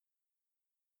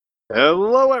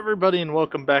Hello, everybody, and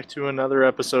welcome back to another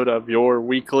episode of Your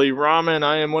Weekly Ramen.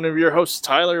 I am one of your hosts,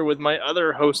 Tyler, with my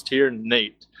other host here,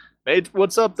 Nate. Nate,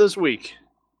 what's up this week?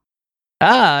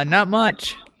 Not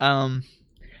much. I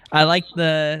like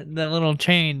the little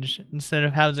change instead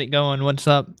of how's it going, what's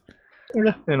up?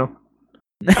 Yeah,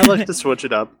 I like to switch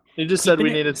it up. You just said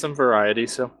we needed some variety,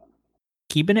 so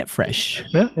keeping it fresh.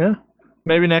 Yeah.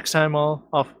 Maybe next time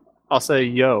I'll say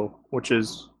yo, which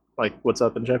is like what's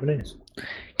up in Japanese.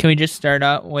 Can we just start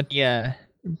out with the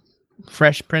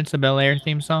Fresh Prince of Bel-Air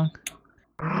theme song?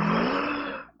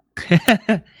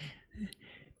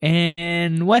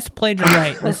 And Wes played it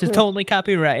right. This is totally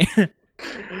copyright.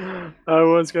 I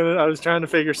was trying to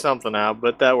figure something out,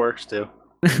 but that works too.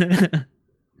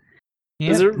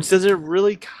 Yep. Does it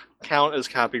really count as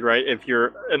copyright if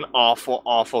you're an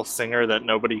awful singer that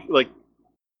nobody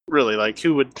really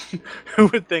who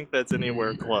would think that's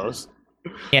anywhere close?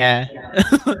 Yeah.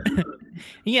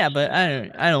 Yeah, but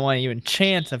I don't want to even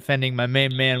chance offending my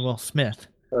main man Will Smith.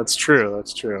 That's true.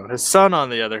 His son, on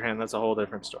the other hand, that's a whole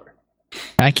different story.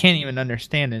 I can't even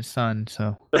understand his son,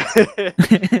 so.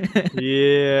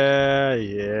 Yeah.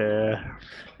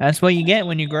 That's what you get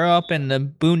when you grow up in the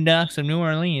boondocks of New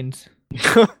Orleans. Is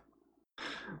that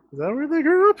where they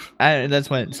grew up?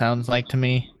 That's what it sounds like to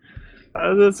me. I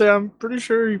was gonna say, I'm pretty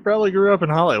sure he probably grew up in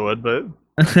Hollywood, but...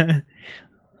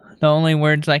 The only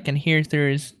words I can hear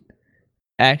through his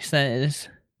accent is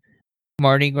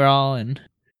Mardi Gras and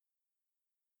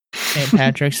St.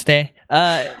 Patrick's Day.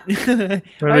 I'm gonna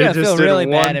feel really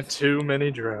bad if too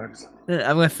many drugs.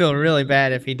 I'm gonna feel really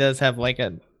bad if he does have like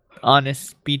an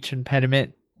honest speech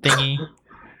impediment thingy.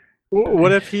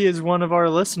 What if he is one of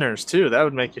our listeners too? That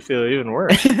would make you feel even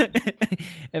worse.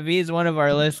 If he's one of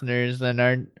our listeners, then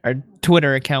our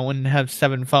Twitter account wouldn't have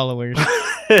 7 followers.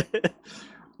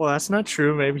 Well, that's not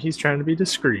true. Maybe he's trying to be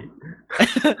discreet.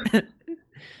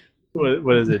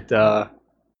 What is it? Jaden.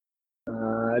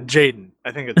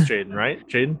 I think it's Jaden, right?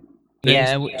 Jaden?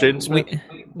 Yeah, Jaden Smith?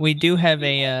 we do have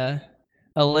a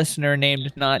listener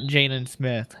named not Jaden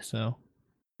Smith, so.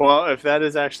 Well, if that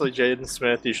is actually Jaden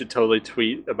Smith, you should totally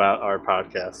tweet about our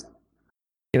podcast.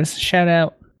 Give us a shout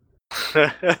out.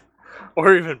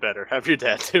 Or even better, have your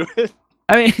dad do it.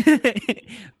 I mean,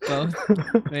 both,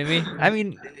 maybe. I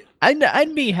mean,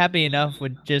 I'd be happy enough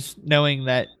with just knowing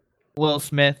that Will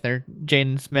Smith or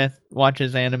Jaden Smith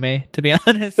watches anime, to be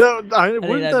honest. Wouldn't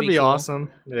that be cool. Awesome?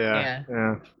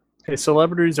 Yeah. Hey,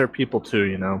 celebrities are people too,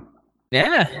 you know?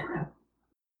 Yeah.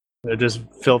 They're just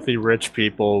filthy rich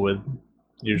people with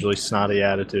usually snotty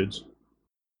attitudes.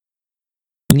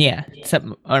 Yeah, except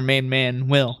our main man,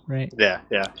 Will, right? Yeah.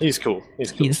 He's cool.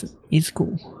 He's cool.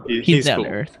 He's down cool.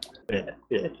 to earth.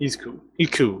 Yeah, he's cool. He's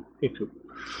cool.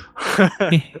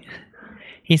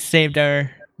 He saved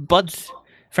our butts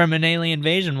from an alien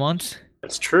invasion once.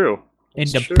 That's true.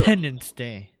 Independence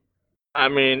Day. I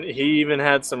mean, he even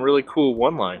had some really cool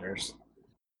one-liners.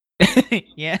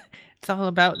 Yeah, it's all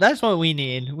about... That's what we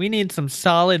need. We need some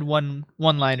solid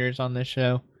one-liners on this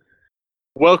show.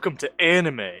 Welcome to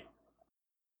anime.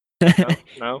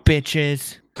 No?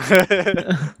 Bitches.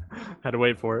 Had to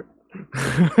wait for it.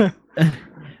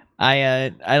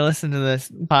 I listened to this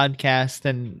podcast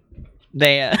and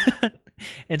they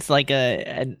it's like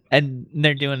and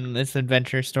they're doing this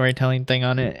adventure storytelling thing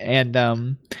on it,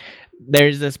 and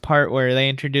there's this part where they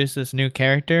introduce this new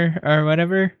character or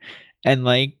whatever, and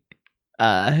like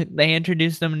they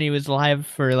introduced him and he was live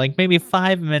for like maybe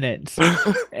 5 minutes.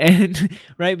 And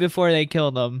right before they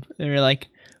killed him, they were like,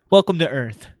 "Welcome to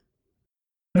Earth."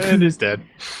 And he's dead.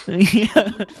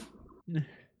 Yeah.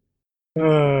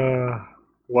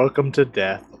 Welcome to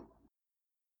death.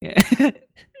 Yeah.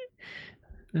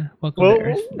 Welcome to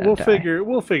Earth.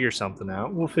 We'll figure something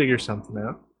out.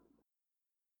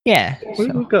 Yeah.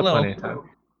 We've got plenty of time.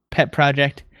 Pet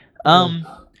project.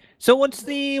 So what's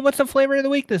the flavor of the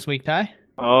week this week, Ty?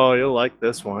 Oh, you'll like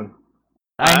this one.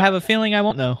 I have a feeling I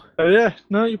won't know. Yeah,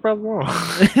 no, you probably won't.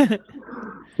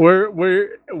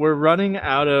 We're running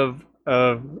out of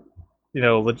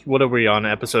what are we on,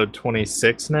 episode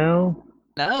 26 now?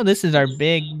 No, this is our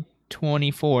big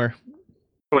 24.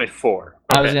 24. Okay.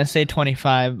 I was gonna say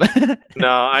 25. No,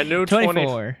 I knew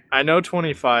 24. I know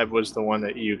 25 was the one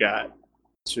that you got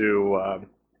to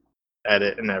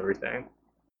edit and everything.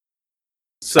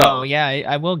 So yeah,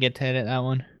 I will get to edit that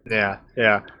one. Yeah.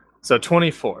 So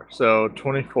 24. So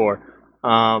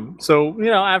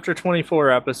after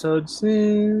 24 episodes,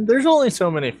 there's only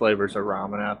so many flavors of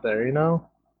ramen out there, you know?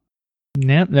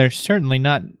 Yeah, there's certainly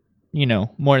not,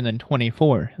 more than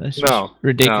 24. That's just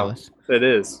ridiculous. No, it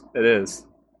is.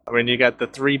 I mean, you got the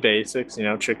 3 basics,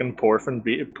 chicken, pork, and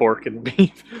beef. Pork.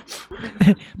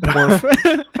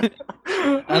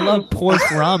 I love pork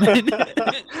ramen.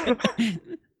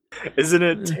 Isn't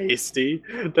it tasty?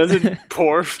 Doesn't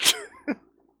pork?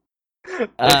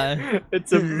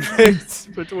 It's a mix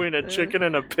between a chicken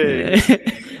and a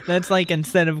pig. That's like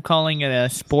instead of calling it a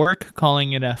spork,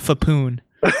 calling it a fapoon.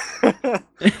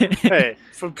 Hey,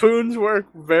 fapoons work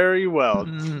very well.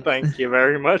 Thank you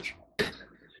very much.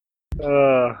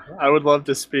 I would love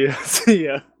to see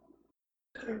a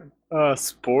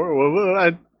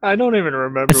sport. I don't even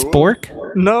remember. A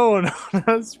spork? No, not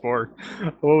spork.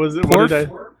 What was it? Porf? What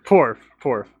did Porf.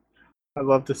 I'd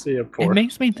love to see a porf. It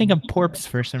makes me think of porps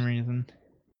for some reason.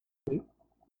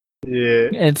 Yeah.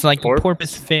 It's like a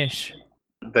porpoise fish.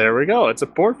 There we go. It's a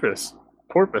porpoise.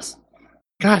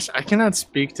 Gosh, I cannot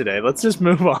speak today. Let's just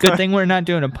move on. Good thing we're not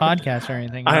doing a podcast or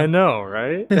anything. I know,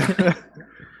 right?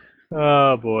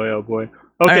 Oh boy. Okay,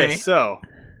 right. So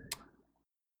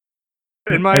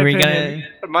in my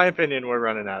opinion, we're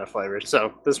running out of flavors.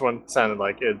 So this one sounded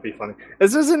like it'd be funny.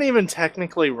 This isn't even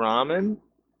technically ramen.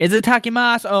 Is it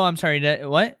takimasu? Oh, I'm sorry.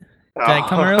 What? Did I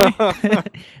come early?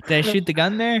 Did I shoot the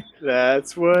gun there?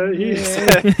 That's what he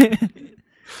said.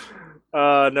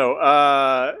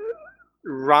 No.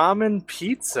 Ramen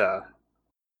pizza.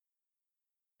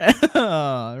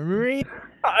 Oh, really?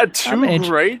 Two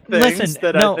great things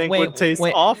that I think would taste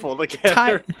awful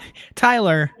together.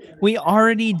 Tyler, we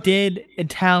already did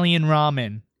Italian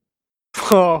ramen.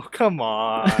 Oh, come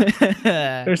on.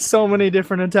 There's so many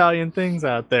different Italian things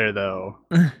out there, though.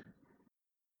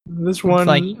 This one...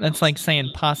 That's like saying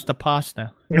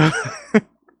pasta.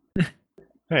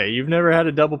 Hey, you've never had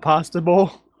a double pasta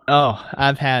bowl? Oh,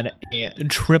 I've had a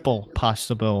triple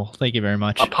pasta bowl. Thank you very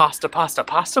much. A pasta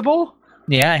bowl?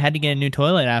 Yeah, I had to get a new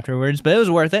toilet afterwards, but it was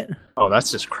worth it. Oh,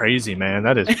 that's just crazy, man.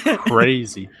 That is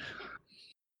crazy.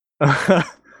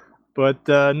 But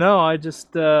no, I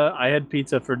had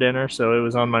pizza for dinner, so it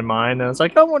was on my mind. And I was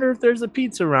like, I wonder if there's a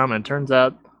pizza ramen. Turns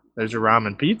out there's a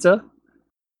ramen pizza.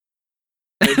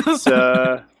 It's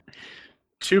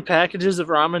 2 packages of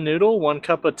ramen noodle, 1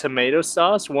 cup of tomato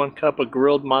sauce, 1 cup of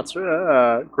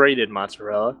grated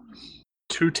mozzarella,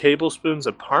 2 tablespoons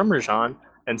of Parmesan,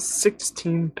 and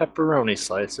 16 pepperoni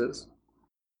slices.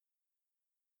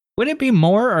 Would it be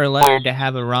more or less to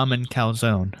have a ramen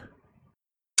calzone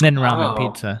than ramen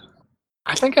pizza?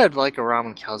 I think I'd like a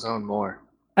ramen calzone more.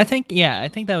 I think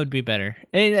that would be better.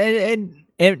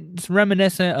 It's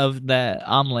reminiscent of the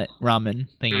omelet ramen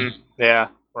thingy. Yeah,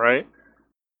 right.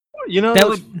 You know,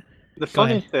 the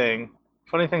funny thing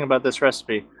about this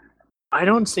recipe, I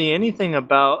don't see anything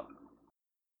about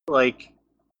like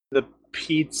the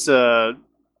pizza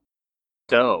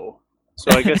dough.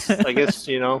 So I guess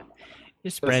you know, you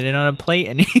spread it on a plate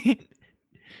and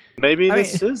maybe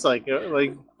this is like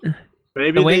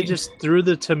maybe they just threw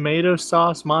the tomato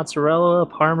sauce, mozzarella,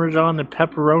 Parmesan, and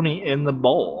pepperoni in the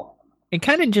bowl. It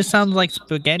kind of just sounds like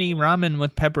spaghetti ramen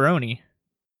with pepperoni.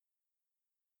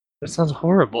 That sounds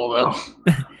horrible, though.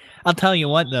 I'll tell you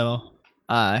what, though.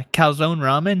 Calzone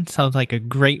ramen sounds like a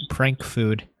great prank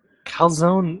food.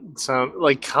 Calzone sound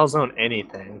like calzone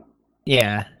anything.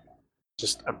 Yeah.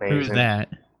 Just amazing. Who's that?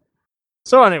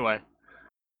 So anyway.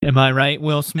 Am I right,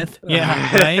 Will Smith?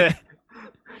 Yeah, right?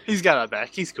 He's got our back.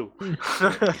 He's cool.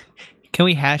 Can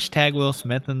we hashtag Will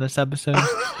Smith in this episode?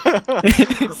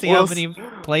 See how many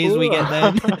plays we get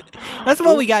then. That's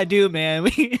what we gotta do, man.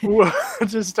 We'll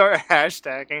just start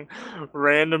hashtagging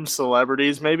random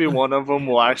celebrities. Maybe one of them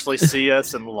will actually see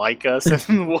us and like us,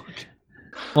 and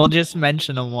we'll just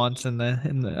mention them once or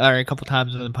a couple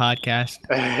times in the podcast.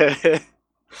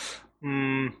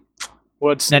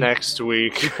 What's next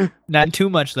week? Not too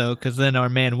much though, because then our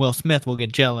man Will Smith will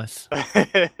get jealous.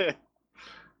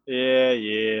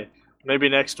 Yeah. Maybe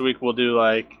next week we'll do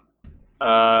like,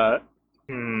 what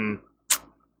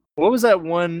was that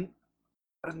one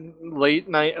late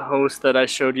night host that I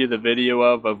showed you the video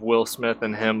of Will Smith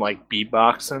and him like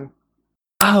beatboxing?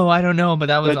 Oh, I don't know, but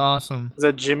that was awesome. Is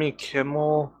that Jimmy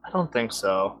Kimmel? I don't think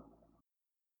so.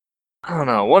 I don't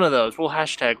know. One of those. We'll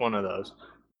hashtag one of those.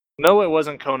 No, it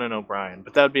wasn't Conan O'Brien,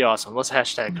 but that would be awesome. Let's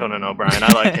hashtag Conan O'Brien.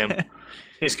 I like him.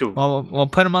 He's cool. Well, we'll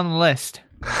put him on the list.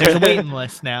 There's a waiting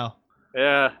list now.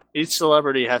 Yeah, each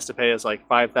celebrity has to pay us like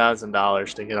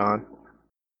 $5,000 to get on.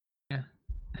 Yeah.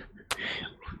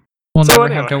 We'll never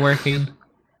have to work again.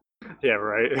 Yeah,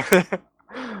 right.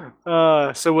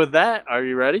 So with that, are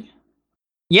you ready?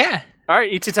 Yeah. All right,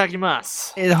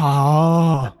 itadakimasu.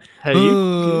 Oh. Hey,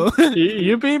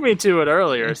 you beat me to it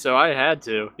earlier, so I had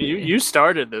to. You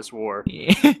started this war.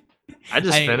 Yeah. I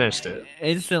just finished it.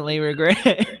 Instantly regret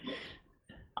it.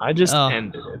 I just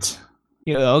ended it.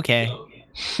 Yeah, okay.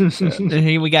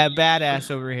 We got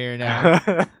badass over here now.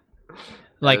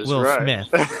 Like Will Smith.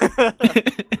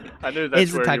 I knew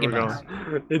that's where you were going.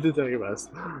 Itadakimasu.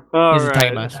 All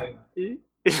right.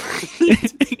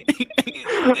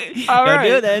 Don't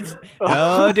do this.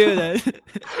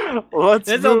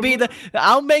 Don't do this.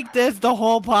 I'll make this the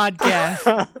whole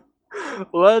podcast.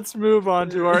 Let's move on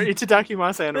to our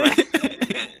Itadakimasu anime.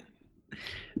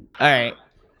 All right.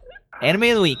 Anime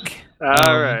of the week.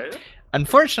 All right.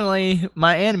 Unfortunately,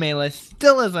 my anime list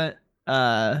still isn't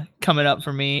coming up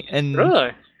for me. And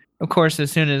really? Of course,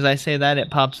 as soon as I say that,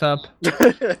 it pops up.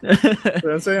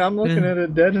 I'm looking at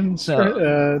it dead in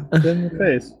the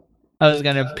face. I was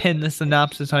going to pin the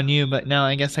synopsis on you, but no,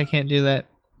 I guess I can't do that.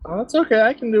 Oh, that's okay.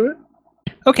 I can do it.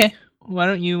 Okay. Why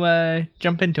don't you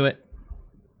jump into it?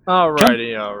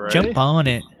 Alrighty. Jump on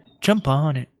it. Jump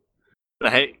on it.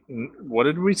 Hey, what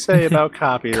did we say about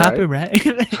copyright? Copyright?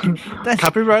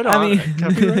 Copyright on it.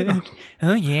 Copyright on.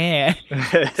 Oh, yeah.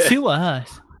 Sue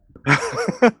us.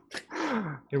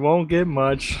 It won't get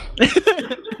much.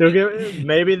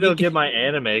 Maybe they'll get my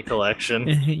anime collection.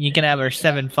 You can have our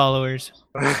 7 followers.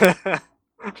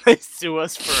 They sue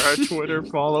us for our Twitter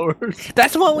followers.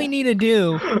 That's what we need to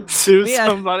do. Sue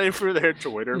somebody for their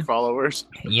Twitter followers.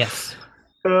 Yes.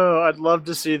 Oh, I'd love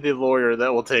to see the lawyer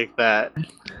that will take that.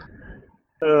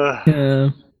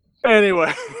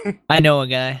 Anyway. I know a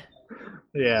guy.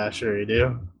 Yeah, sure you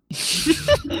do.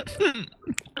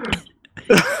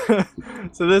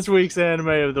 So this week's anime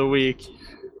of the week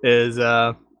is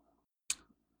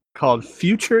called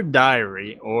Future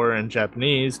Diary, or in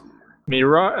Japanese,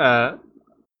 Miari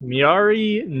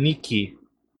Nikki.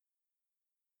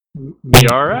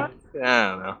 Miara? I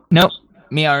don't know. Nope.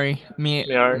 Miari.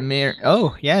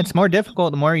 Oh, yeah, it's more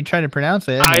difficult the more you try to pronounce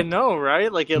it. I know,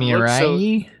 right? Like it looks so...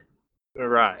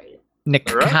 Mirai.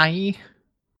 Nikai.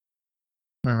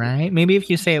 Mirai? Maybe if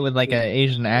you say it with like an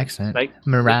Asian accent.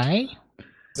 Mirai?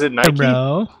 Is it Nike?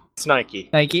 Bro. It's Nike.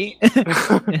 Nike?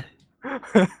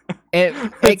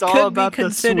 It could be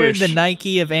considered the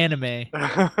Nike of anime.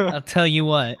 I'll tell you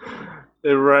what.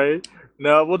 Right?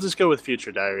 No, we'll just go with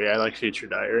Future Diary. I like Future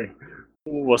Diary.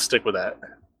 We'll stick with that.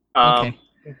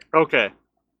 Okay.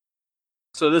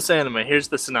 So this anime, here's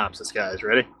the synopsis, guys.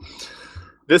 Ready?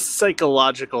 This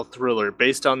psychological thriller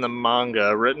based on the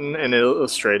manga written and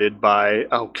illustrated by...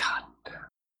 Oh, God.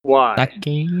 Why?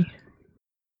 Sake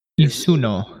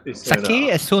Isuno. Sake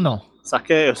Isuno. Sake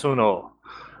Isuno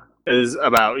is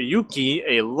about Yuki,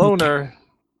 a loner...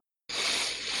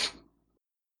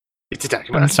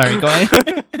 I'm sorry, go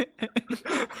ahead.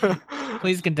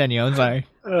 Please continue, I'm sorry.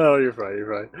 Oh, you're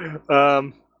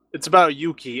fine. It's about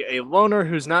Yuki, a loner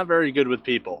who's not very good with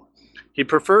people. He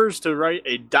prefers to write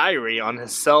a diary on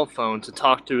his cell phone to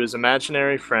talk to his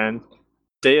imaginary friend,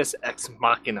 Deus Ex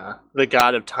Machina, the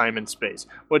god of time and space.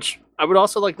 Which I would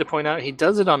also like to point out, he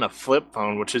does it on a flip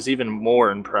phone, which is even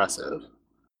more impressive.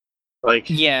 Like,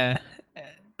 yeah,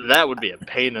 that would be a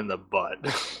pain in the butt.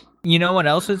 You know what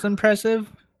else is impressive?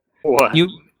 What?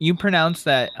 You pronounce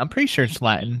that, I'm pretty sure it's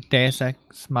Latin, Deus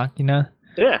Ex Machina.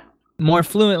 Yeah. More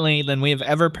fluently than we have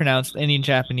ever pronounced any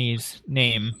Japanese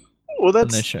name on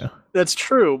this show. That's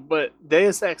true, but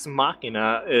Deus Ex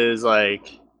Machina is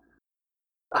like...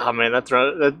 Oh, man,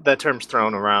 that term's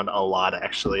thrown around a lot,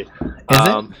 actually. Is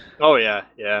it? Oh, yeah.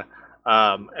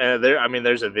 And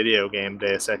there's a video game,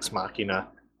 Deus Ex Machina.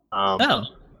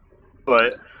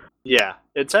 But, yeah,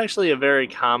 it's actually a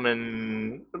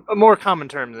more common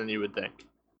term than you would think.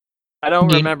 I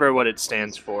don't remember what it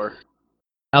stands for.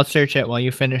 I'll search it while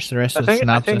you finish the rest of the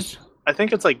synopsis. I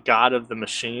think it's like God of the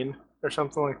Machine or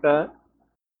something like that.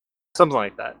 Something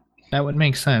like that. That would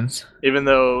make sense. Even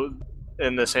though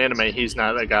in this anime he's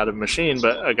not a god of machine,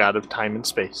 but a god of time and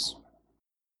space.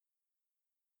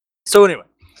 So anyway,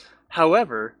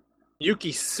 however,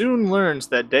 Yuki soon learns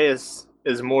that Deus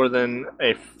is more than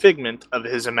a figment of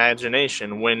his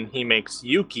imagination when he makes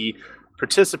Yuki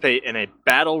participate in a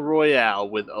battle royale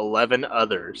with 11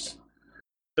 others.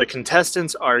 The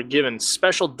contestants are given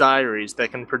special diaries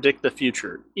that can predict the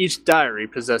future, each diary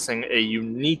possessing a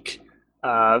unique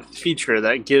feature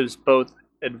that gives both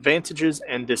advantages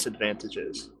and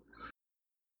disadvantages.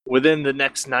 Within the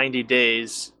next 90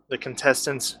 days, the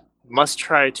contestants must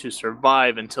try to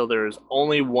survive until there is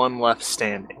only one left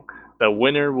standing. The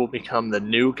winner will become the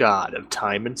new god of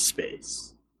time and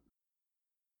space.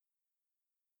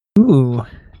 Ooh, I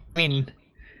mean,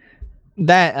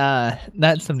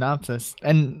 that synopsis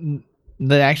and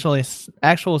the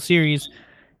actual series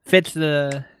fits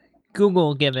the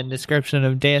Google given description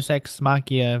of Deus Ex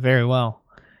Machina very well.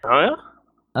 Oh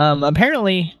yeah.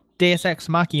 Apparently, Deus Ex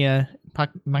Machina,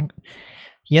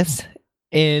 yes,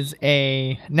 is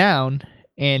a noun,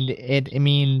 and it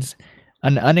means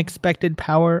An unexpected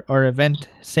power or event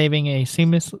saving a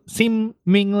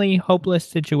seemingly hopeless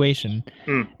situation,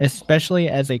 especially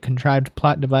as a contrived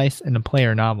plot device in a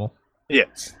player novel.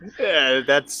 Yes.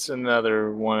 That's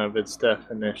another one of its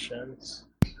definitions.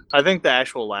 I think the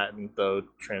actual Latin, though,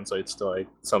 translates to like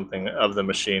something of the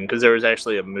machine, because there was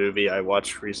actually a movie I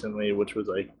watched recently which was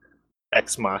like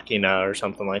Ex Machina or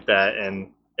something like that,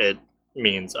 and it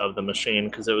means of the machine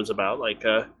because it was about like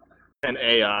an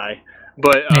AI.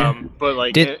 But but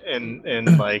like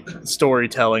in like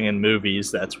storytelling and movies,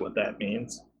 that's what that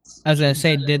means. I was gonna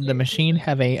say, did the machine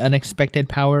have a unexpected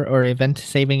power or event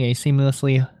saving a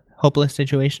seamlessly hopeless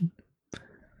situation?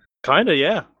 Kinda,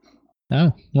 yeah.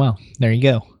 Oh, well, there you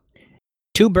go.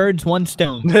 2 birds, 1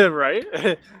 stone. Right?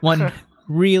 One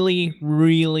really,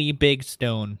 really big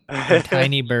stone. And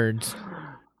tiny birds.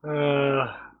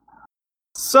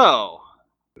 So,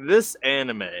 this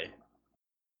anime,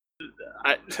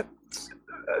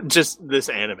 just this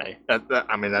anime.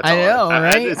 I mean, that's I all. know,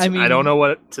 right? I mean, I don't know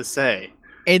what to say.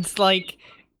 It's like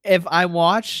if I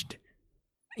watched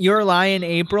Your Lie in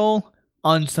April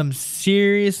on some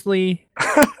seriously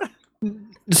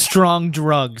strong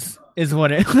drugs, is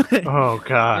what it. Oh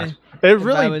God! It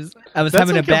really. I was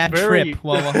having like a bad trip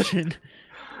while watching.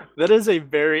 That is a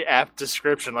very apt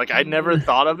description. Like, I never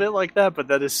thought of it like that, but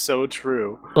that is so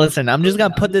true. Listen, I'm just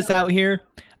gonna put this out here.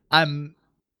 I'm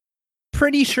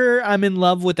pretty sure I'm in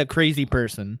love with a crazy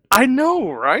person. I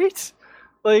know, right?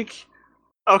 Like,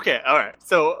 okay, all right.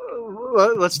 So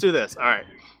let's do this. All right.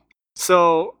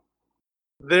 So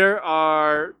there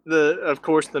are of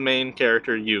course, the main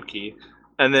character Yuki,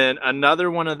 and then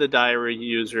another one of the diary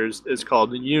users is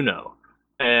called Yuno.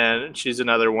 And she's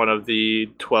another one of the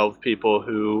 12 people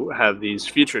who have these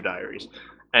future diaries.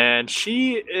 And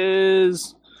she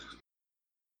is,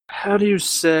 how do you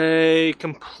say,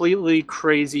 completely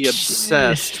crazy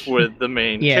obsessed with the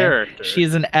main character.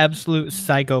 She's an absolute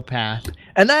psychopath.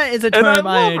 And that is a term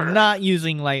I'm not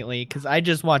using lightly, because I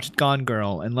just watched Gone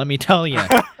Girl, and let me tell you.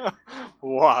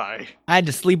 Why? I had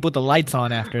to sleep with the lights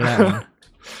on after that one.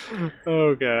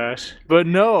 Oh, gosh. But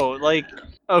no, like,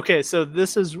 okay, so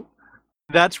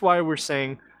that's why we're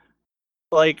saying,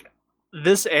 like,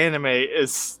 this anime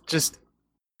is just,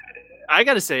 I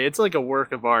gotta say, it's like a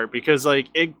work of art, because like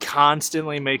it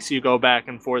constantly makes you go back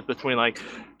and forth between like,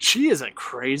 she is a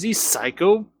crazy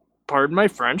psycho, pardon my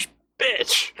French,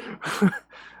 bitch.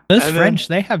 Those French,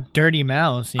 they have dirty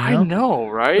mouths, you know? I know,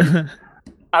 right?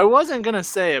 I wasn't gonna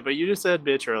say it, but you just said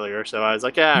bitch earlier, so I was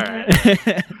like, yeah,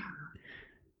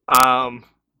 all right.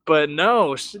 But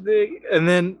no, and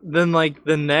then like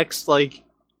the next, like,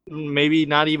 maybe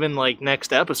not even like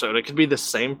next episode, it could be the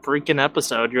same freaking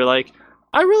episode. You're like,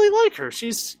 I really like her.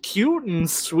 She's cute and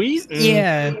sweet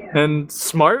and, and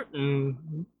smart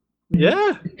and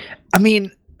yeah. I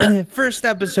mean, first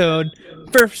episode,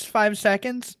 first 5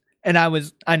 seconds, and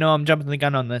I know I'm jumping the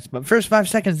gun on this, but first 5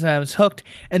 seconds I was hooked,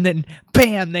 and then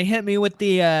bam, they hit me with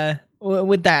the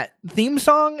with that theme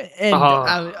song, and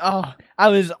I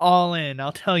was all in.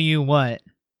 I'll tell you what.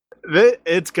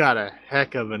 It's got a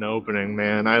heck of an opening,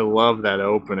 man. I love that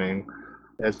opening.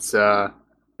 It's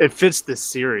it fits this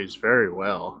series very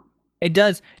well. It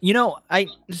does. You know, I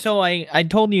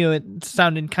told you it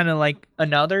sounded kind of like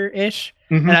Another-ish,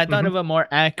 and I thought of a more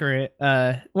accurate,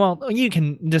 well, you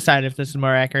can decide if this is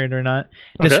more accurate or not,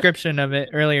 description of it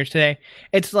earlier today.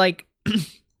 It's like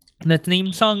the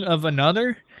theme song of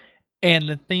Another and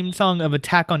the theme song of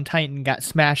Attack on Titan got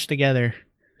smashed together.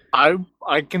 I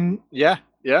can, I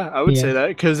would say that,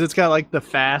 because it's got like the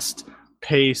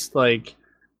fast-paced, like,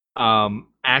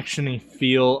 actiony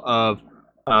feel of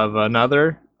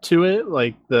Another to it,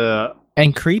 like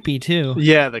and creepy too.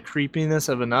 Yeah, the creepiness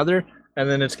of Another, and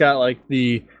then it's got like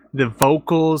the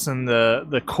vocals and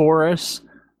the chorus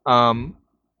of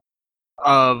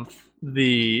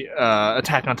the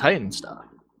Attack on Titan stuff.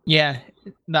 Yeah,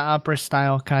 the opera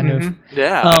style kind of.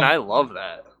 Yeah, and I love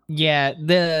that. Yeah,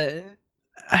 the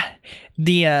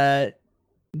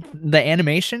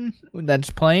animation that's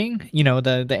playing, you know,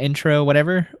 the intro,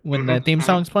 whatever, when the theme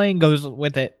song's playing, goes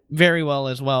with it very well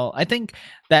as well. I think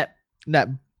that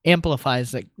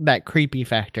amplifies that creepy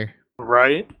factor.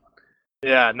 Right?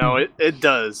 Yeah, no, it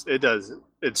does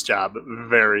its job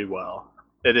very well.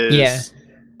 It is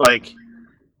like,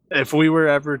 if we were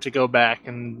ever to go back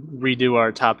and redo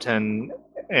our top 10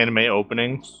 anime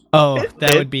openings,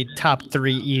 that would be top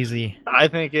 3 easy. I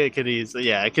think it could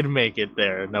easily, it could make it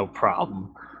there, no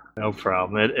problem.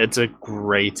 It's a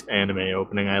great anime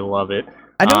opening. I love it.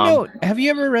 I don't know. Have you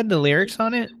ever read the lyrics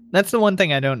on it? That's the one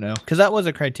thing I don't know, because that was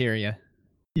a criteria.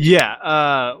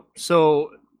 Yeah.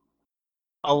 So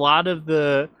a lot of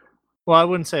well, I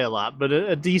wouldn't say a lot, but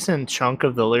a decent chunk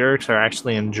of the lyrics are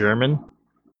actually in German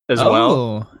as well.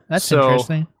 Oh, that's So,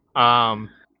 interesting.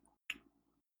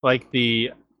 Like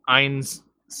the Eins,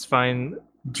 Zwei,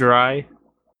 Drei.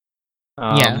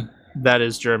 Yeah. That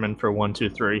is German for 1, 2,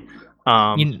 3.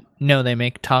 You know they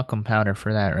make talcum powder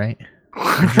for that, right?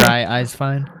 Dry eyes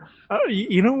fine. Oh,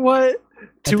 you know what? I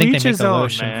To think each they make his a own,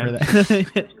 lotion man. for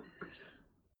that.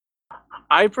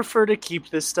 I prefer to keep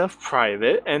this stuff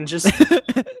private and just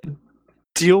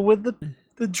deal with the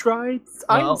dry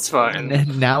eyes fine.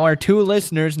 Now our 2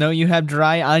 listeners know you have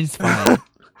dry eyes fine.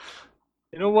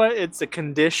 You know what? It's a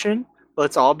condition.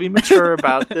 Let's all be mature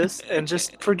about this and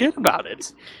just forget about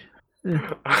it.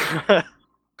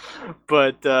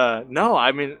 But no,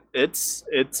 I mean it's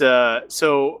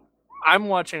so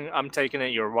I'm taking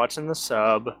it you're watching the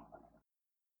sub.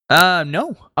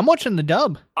 No, I'm watching the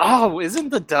dub. Oh, isn't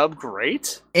the dub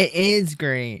great? It is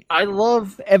great. I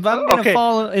love If I'm gonna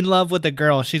fall in love with a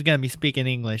girl, she's gonna be speaking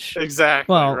English.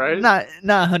 Exactly, well, right? Not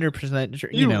 100% sure,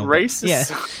 You know.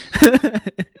 racist. Yeah.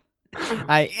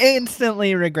 I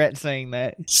instantly regret saying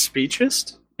that.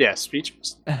 Speechist? Yeah,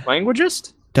 speechist.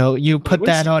 Languagist? Don't you put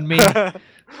that on me.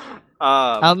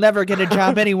 I'll never get a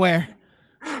job anywhere.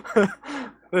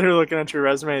 They're looking at your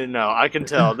resume. No, I can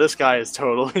tell this guy is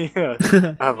totally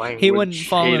a language He wouldn't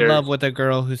fall hater. in love with a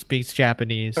girl who speaks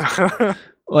Japanese,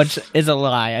 which is a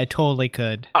lie. I totally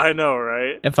could. I know,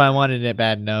 right? If I wanted it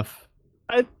bad enough.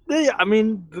 I think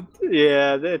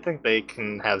they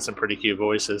can have some pretty cute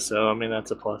voices, so I mean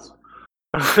that's a plus.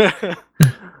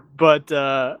 But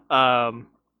no,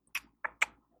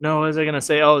 what was I gonna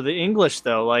say? Oh, the English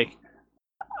though, like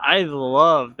I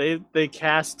love they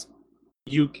cast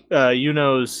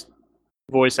Yuno's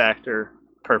voice actor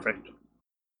perfect.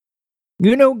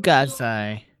 Yuno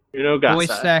Gasai. Voice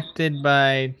Gasai. acted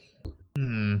by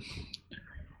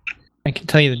I can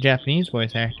tell you the Japanese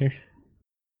voice actor.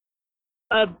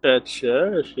 I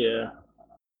betcha, yeah.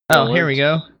 Oh, here we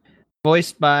go.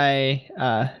 Voiced by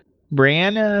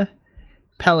Brianna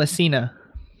Palacina.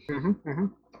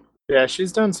 Yeah,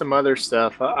 she's done some other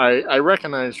stuff. I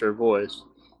recognize her voice.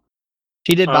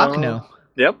 She did Bakuno.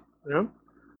 Yep.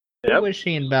 What was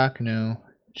she in Bakuno?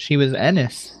 She was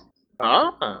Ennis.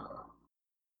 Ah.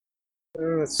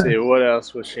 Let's see, what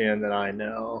else was she in that I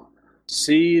know?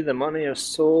 See, The Money of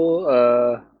Soul,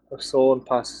 of Soul and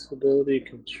Possibility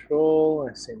Control.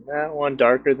 I've seen that one.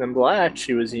 Darker Than Black,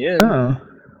 she was Yin. Oh.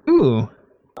 Ooh.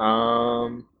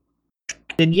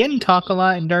 Did Yin talk a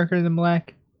lot in Darker Than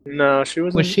Black? No, she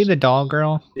wasn't. Was she the doll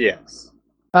girl? Yes.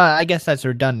 I guess that's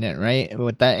redundant, right?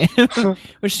 With that,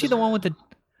 was she the one with the?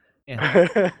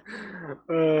 Yeah.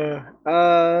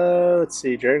 Let's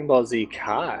see, Dragon Ball Z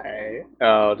Kai.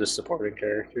 Oh, just supporting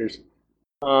characters.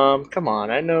 Come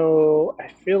on, I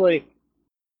feel like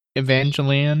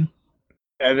Evangelion.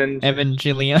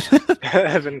 Evangelion.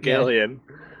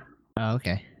 Oh,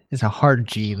 okay. It's a hard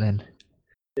G then.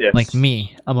 Yes. Like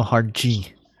me, I'm a hard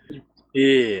G.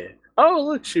 Yeah. Oh,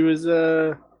 look, she was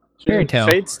Fairy Tail.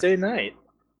 Fate Stay Night.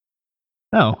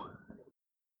 Oh.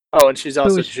 Oh, and she's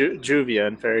also Juvia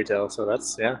in Fairy Tail, so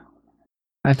that's yeah.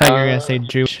 I thought you were gonna say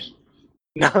Jewish.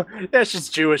 No, yeah, she's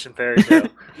Jewish in Fairy Tail.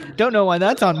 Don't know why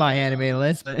that's on my anime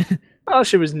list, but oh,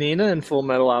 she was Nina in Full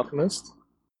Metal Alchemist.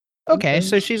 Okay,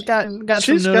 so she's got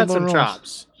she's some got some roles.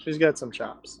 chops. She's got some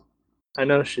chops. I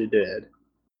know she did.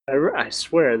 I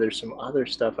swear there's some other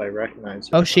stuff I recognize.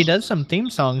 Oh, she does some theme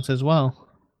songs as well.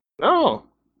 Oh,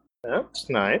 that's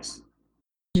nice.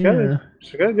 She's got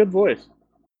a good voice.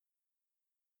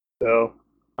 So,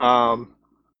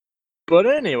 but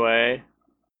anyway,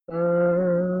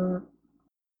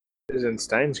 is in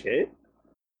Steins Gate.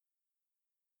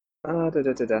 All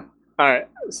right,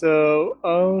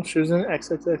 so she was in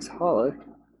XXX Holic.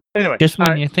 Anyway, just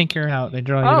when you think you're out, they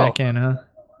draw you back in, huh?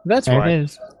 That's there why. It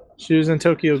is. She was in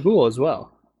Tokyo Ghoul as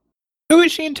well. Who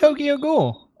is she in Tokyo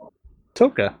Ghoul?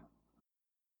 Toka.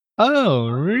 Oh,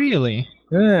 really?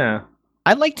 Yeah.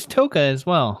 I liked Toka as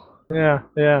well. Yeah.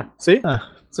 See?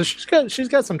 So she's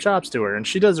got some chops to her, and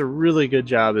she does a really good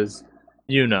job as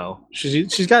Yuno.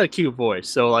 She's got a cute voice,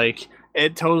 so like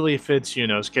it totally fits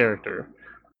Yuno's character.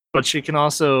 But she can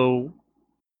also,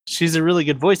 she's a really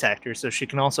good voice actor, so she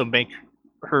can also make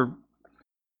her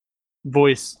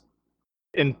voice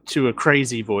into a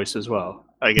crazy voice as well.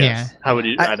 I guess. Yeah. How would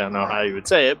you? I don't know how you would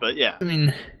say it, but yeah. I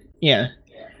mean, yeah.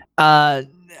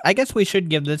 I guess we should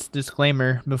give this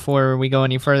disclaimer before we go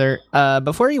any further.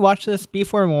 Before you watch this, be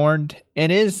forewarned. It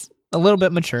is a little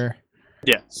bit mature.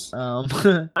 Yes.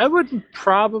 I would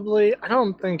probably. I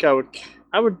don't think I would.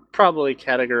 I would probably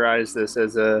categorize this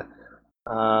as a.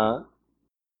 What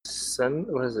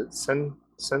is it?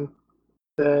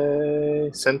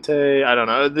 Sente, I don't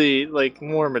know. The like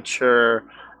more mature.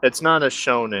 It's not a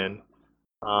shonen.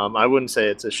 I wouldn't say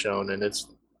it's a shonen.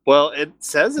 It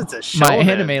says it's a My shonen.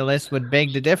 anime list would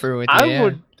beg to differ with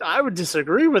you. I would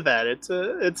disagree with that. It's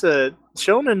a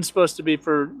shonen supposed to be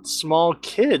for small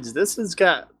kids. This has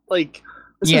got like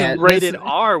this is rated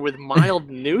R with mild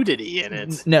nudity in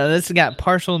it. No, this has got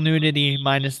partial nudity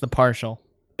minus the partial.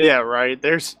 Yeah, right.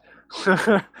 There's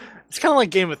it's kind of like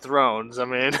Game of Thrones. I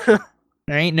mean,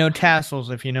 there ain't no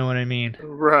tassels, if you know what I mean.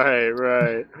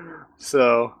 Right.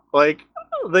 So, like,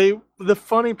 the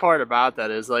funny part about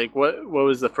that is like, what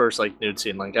was the first like nude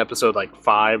scene? Like episode like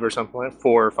 5 or something, like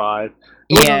 4 or 5.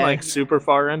 It wasn't like super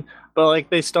far in, but like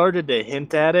they started to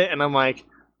hint at it, and I'm like,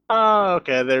 oh,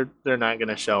 okay, they're not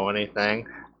gonna show anything.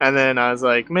 And then I was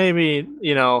like, maybe,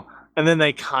 and then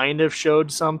they kind of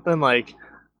showed something like,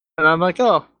 and I'm like,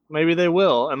 oh, maybe they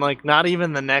will. And like, not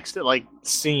even the next like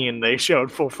scene they showed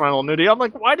full frontal nudity. I'm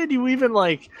like, why did you even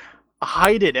like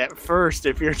hide it at first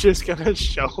if you're just gonna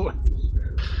show it?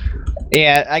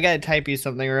 Yeah, I gotta type you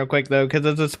something real quick though, because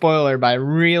it's a spoiler, but I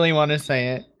really want to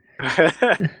say it.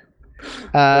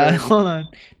 Hold on.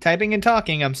 Typing and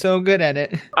talking, I'm so good at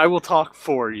it. I will talk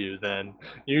for you then.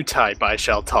 You type, I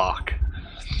shall talk.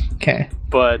 Okay.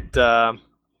 But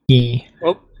yeah.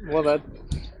 Oh,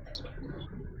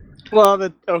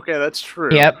 okay, that's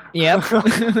true. Yep.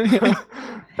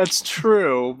 That's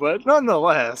true, but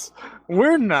nonetheless,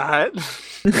 we're not.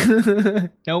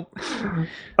 Nope.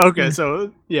 Okay,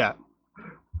 so yeah.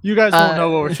 You guys don't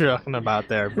know what we're talking about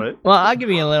there, but well, I'll give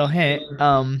you a little hint.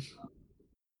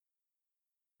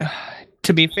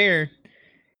 To be fair,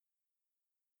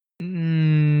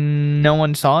 no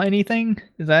one saw anything.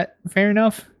 Is that fair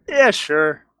enough? Yeah,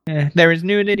 sure. Yeah, there was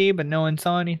nudity, but no one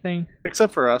saw anything.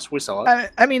 Except for us, we saw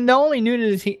it. I mean, the only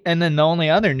nudity, and then the only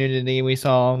other nudity we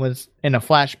saw was in a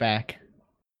flashback.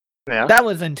 Yeah. That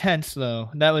was intense,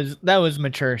 though. That was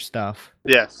mature stuff.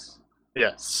 Yes.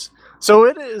 So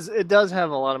it does have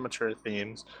a lot of mature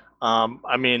themes.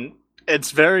 I mean,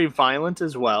 it's very violent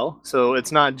as well. So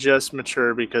it's not just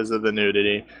mature because of the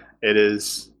nudity. It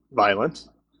is violent.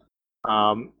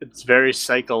 It's very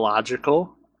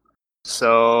psychological.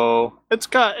 So it's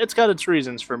got its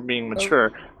reasons for being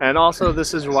mature. And also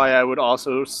this is why I would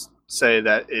also say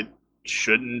that it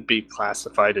shouldn't be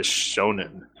classified as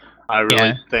shonen. I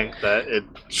really think that it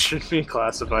should be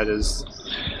classified as,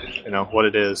 what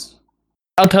it is.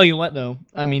 I'll tell you what, though.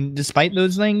 I mean, despite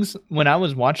those things, when I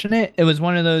was watching it, it was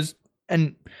one of those,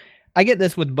 and I get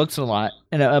this with books a lot,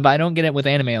 and but I don't get it with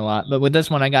anime a lot. But with this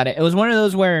one, I got it. It was one of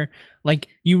those where, like,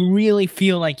 you really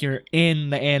feel like you're in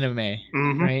the anime,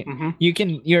 right?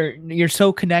 Mm-hmm. You're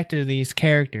so connected to these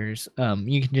characters.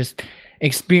 You can just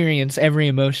experience every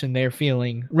emotion they're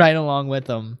feeling right along with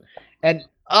them, and.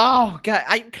 Oh god,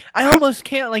 I almost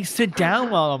can't like sit down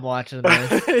while I'm watching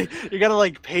this. You gotta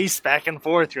like pace back and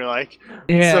forth. You're like,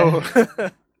 yeah.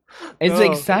 So it's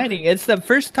exciting. It's the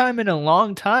first time in a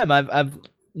long time I've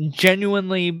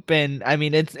genuinely been. I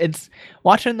mean, it's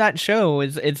watching that show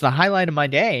it's the highlight of my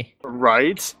day.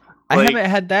 Right. I haven't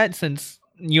had that since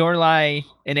Your Lie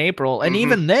in April, and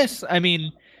even this. I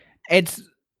mean, it's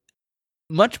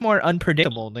much more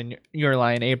unpredictable than Your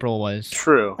Lie in April was.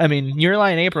 True. I mean, Your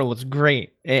Lie in April was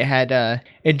great. It had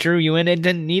it drew you in. It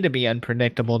didn't need to be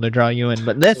unpredictable to draw you in,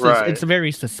 but this it's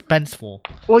very suspenseful.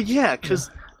 Well, yeah,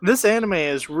 because this anime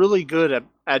is really good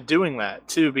at doing that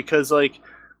too. Because like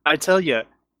I tell you,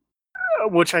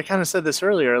 which I kind of said this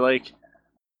earlier, like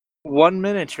 1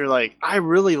 minute you're like, I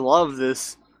really love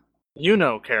this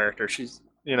Yuno character. She's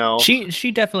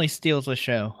she definitely steals the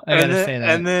show. I gotta say that.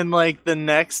 And then like the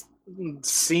next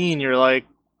scene you're like,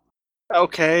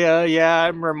 okay, yeah,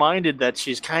 I'm reminded that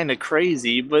she's kind of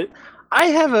crazy, but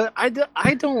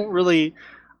I don't really.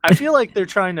 I feel like they're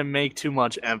trying to make too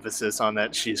much emphasis on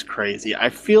that she's crazy. I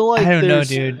feel like I don't know,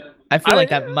 dude. I feel like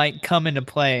that might come into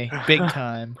play big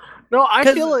time. No, I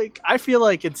feel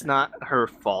like it's not her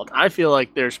fault. I feel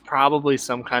like there's probably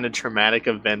some kind of traumatic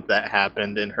event that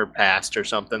happened in her past or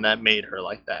something that made her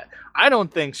like that. I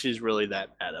don't think she's really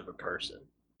that bad of a person.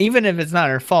 Even if it's not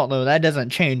her fault, though, that doesn't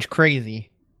change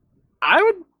crazy. I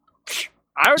would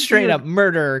straight up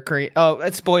murder her crazy. Oh,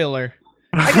 that's spoiler.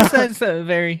 I guess that's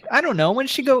very. I don't know. When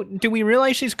she go, do we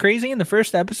realize she's crazy in the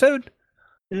first episode?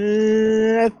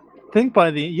 I think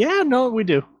by the we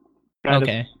do.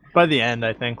 Okay. By the end,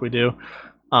 I think we do.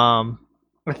 I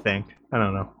think. I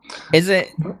don't know. Is it?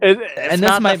 And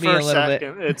this might be a little bit.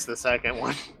 It's the second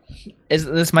one.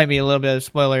 This might be a little bit of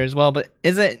spoiler as well, but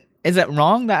is it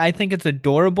wrong that I think it's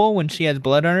adorable when she has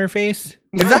blood on her face?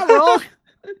 Is that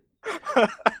wrong?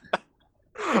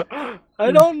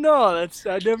 I don't know.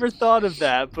 I never thought of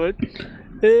that, but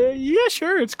Yeah,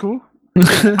 sure, it's cool.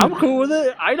 I'm cool with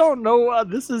it. I don't know.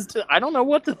 I don't know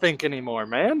what to think anymore,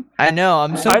 man. I know.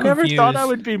 I'm so I confused. never thought I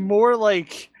would be more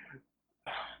like.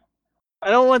 I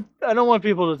don't want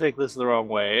people to take this the wrong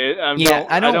way.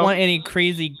 I don't want any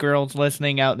crazy girls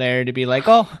listening out there to be like,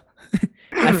 "Oh,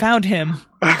 I found him."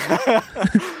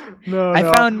 No, I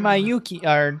found my Yuki,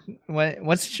 or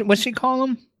what's she call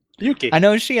him? Yuki. I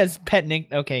know she has pet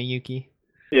nick. Okay, Yuki.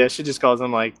 Yeah, she just calls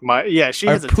him like my. Yeah, she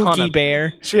has a ton Pookie of.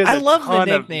 Bear. She has I a love ton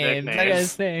the of nicknames. nicknames. I gotta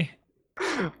say.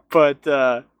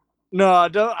 But no, I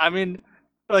don't. I mean,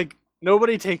 like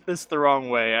nobody take this the wrong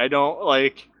way. I don't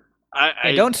like.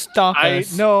 I don't stalk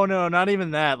us. No, not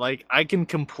even that. Like, I can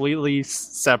completely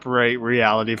separate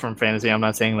reality from fantasy. I'm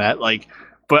not saying that. Like,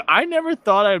 but I never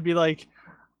thought I would be like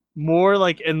more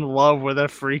like in love with a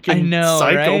freaking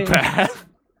psychopath.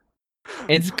 Right?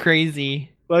 It's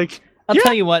crazy. Like, I'll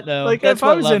tell you what though. Like, that's if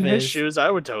I was in his is. shoes, I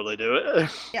would totally do it.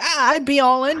 Yeah, I'd be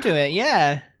all into it.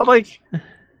 Yeah. Like,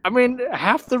 I mean,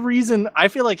 I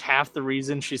feel like half the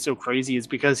reason she's so crazy is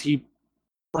because he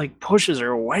like pushes her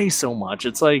away so much.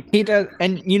 It's like he does,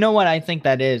 and you know what I think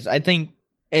that is? I think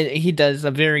he does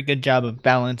a very good job of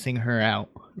balancing her out,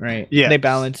 right? Yeah, they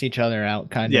balance each other out,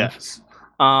 kind of. Yes.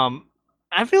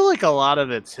 I feel like a lot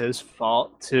of it's his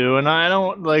fault too, and I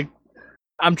don't like.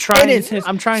 I'm trying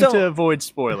to avoid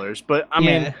spoilers, but I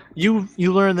mean, you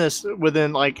learn this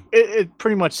within like it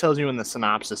pretty much tells you in the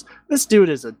synopsis. This dude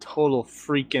is a total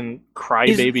freaking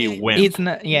crybaby wimp. He's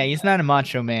not. Yeah, he's not a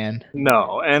macho man.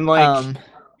 No, and like,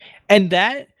 and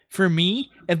that for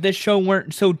me, if this show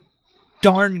weren't so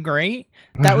darn great,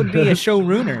 that would be a show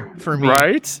ruiner for me.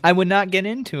 Right? I would not get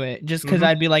into it just because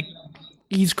I'd be like,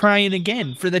 he's crying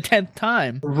again for the 10th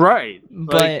time. Right.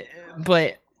 But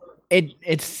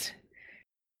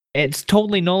it's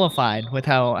totally nullified with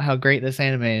how great this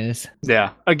anime is.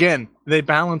 Yeah. Again, they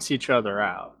balance each other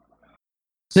out.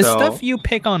 The stuff you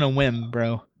pick on a whim,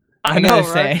 bro. I know,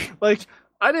 right? Like,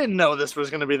 I didn't know this was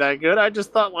going to be that good. I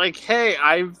just thought, like, hey,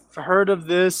 I've heard of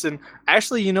this. And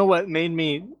actually, you know what made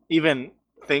me even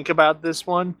think about this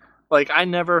one? Like, I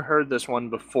never heard this one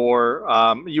before.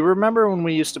 You remember when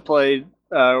we used to play,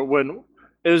 when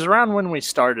it was around when we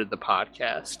started the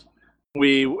podcast.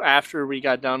 After we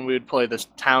got done, we would play this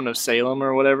Town of Salem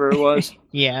or whatever it was.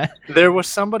 Yeah. There was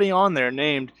somebody on there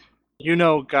named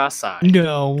Yuno Gasai.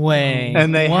 No way.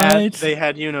 And they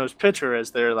had Yuno's picture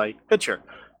as their like picture.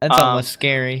 That's almost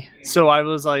scary. So I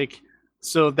was like,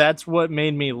 so that's what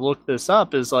made me look this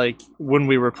up. Is like when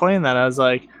we were playing that, I was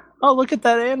like, oh, look at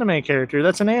that anime character.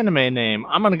 That's an anime name.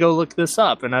 I'm gonna go look this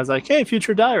up. And I was like, hey,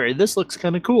 Future Diary, this looks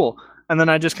kind of cool. And then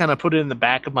I just kind of put it in the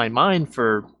back of my mind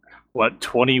for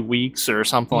 20 weeks or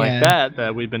something like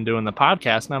that we've been doing the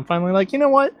podcast, and I'm finally like, you know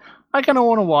what? I kind of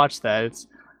want to watch that.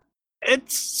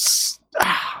 It's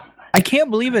I can't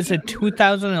believe it's a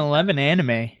 2011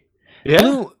 anime.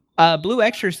 Yeah. Blue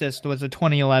Exorcist was a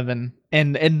 2011,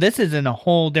 and this is in a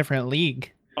whole different league.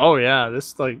 Oh yeah,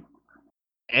 this like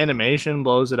animation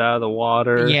blows it out of the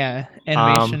water. Yeah,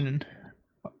 animation.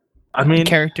 I mean,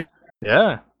 character.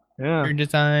 Yeah.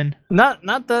 Design.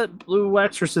 Not that Blue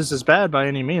Exorcist is bad by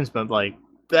any means, but like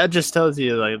that just tells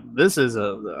you like this is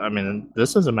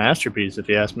a masterpiece if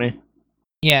you ask me.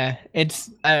 Yeah, it's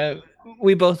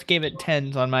we both gave it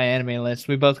 10s on my anime list.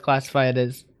 We both classify it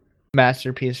as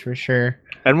masterpiece for sure.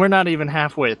 And we're not even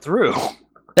halfway through.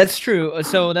 That's true.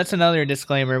 So that's another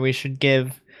disclaimer we should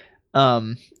give.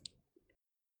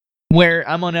 Where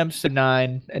I'm on episode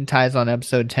 9 and Ty's on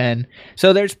episode 10.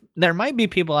 So there might be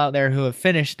people out there who have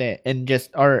finished it and just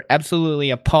are absolutely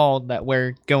appalled that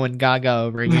we're going gaga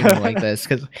over Yuno like this,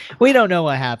 because we don't know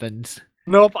what happens.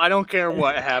 Nope, I don't care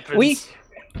what happens.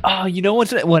 You know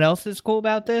what else is cool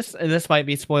about this? And this might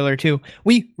be spoiler too.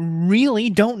 We really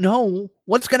don't know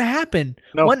what's gonna happen.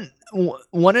 No.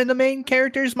 One of the main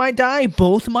characters might die,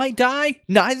 both might die,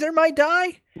 neither might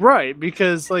die. Right,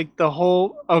 because like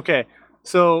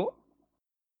so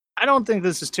I don't think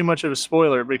this is too much of a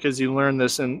spoiler because you learn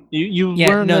this in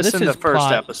this in the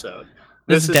first episode.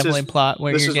 This is definitely plot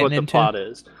where this you're is getting what into. The plot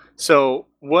is. So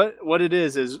what it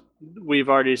is we've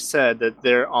already said that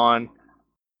they're on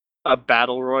a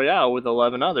battle royale with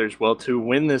 11 others. Well, to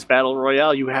win this battle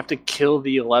royale, you have to kill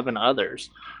the 11 others.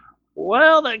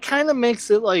 Well, that kind of makes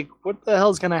it like, what the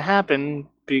hell's gonna happen?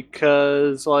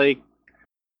 Because like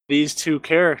these two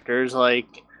characters,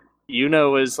 like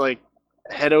Yuno is like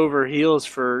head over heels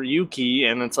for Yuki,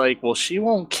 and it's like, well, she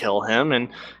won't kill him, and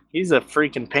he's a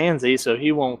freaking pansy, so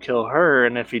he won't kill her,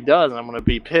 and if he does, I'm gonna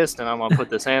be pissed and I'm gonna put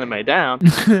this anime down.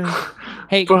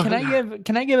 Hey, can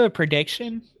I give a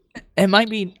prediction? It might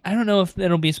be, I don't know if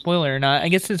it'll be spoiler or not. I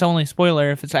guess it's only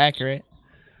spoiler if it's accurate.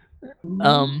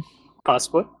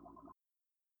 Possibly.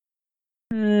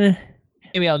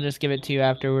 Maybe I'll just give it to you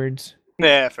afterwards.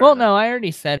 Yeah, fair Well, enough. no, I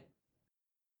already said.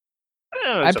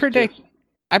 Yeah, I it's up to you.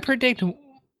 predict.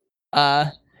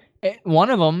 One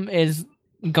of them is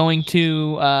going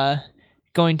to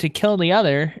kill the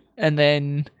other, and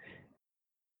then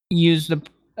use the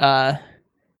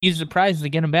prize to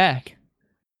get him back.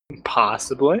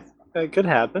 Possibly. It could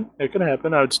happen. It could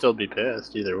happen. I would still be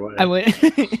pissed either way. I would.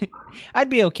 I'd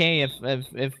be okay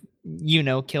if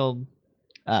Yuno killed.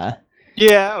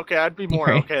 Yeah, okay, I'd be more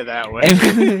Right. okay that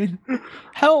way.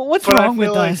 What's But I wrong with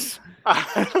feel like- us?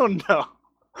 I don't know.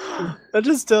 That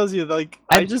just tells you, like,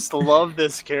 I just love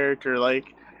this character. Like,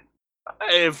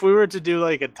 if we were to do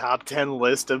like a top 10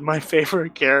 list of my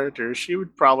favorite characters, she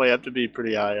would probably have to be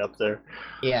pretty high up there.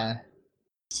 Yeah.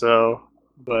 So,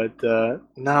 but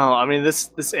no, I mean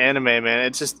this anime, man,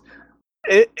 it's just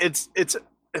it's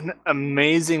an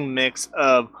amazing mix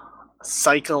of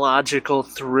psychological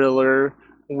thriller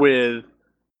with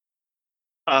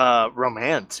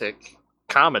romantic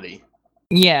comedy.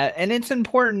 Yeah, and it's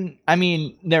important. I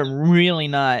mean, they're really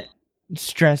not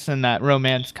stressing that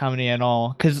romance comedy at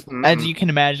all, because as you can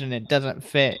imagine, it doesn't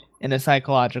fit in a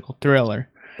psychological thriller.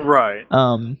 Right.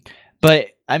 But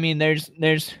I mean, there's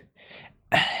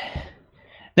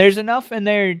enough in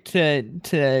there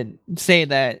to say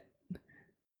that,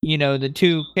 you know, the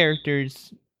two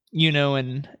characters, Yuno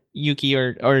and Yuki,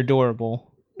 are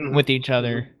adorable with each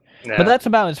other. Yeah. But that's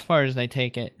about as far as they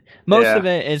take it. Most of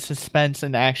it is suspense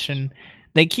and action.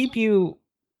 They keep you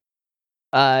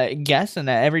guessing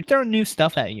at throwing new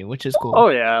stuff at you, which is cool. Oh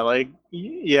yeah, like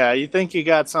yeah, you think you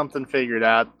got something figured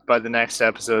out by the next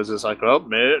episode. It's like, oh,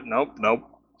 nope.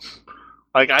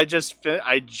 Like I just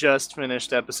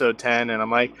finished episode 10, and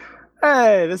I'm like,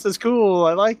 hey, this is cool.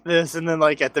 I like this. And then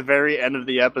like at the very end of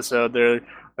the episode,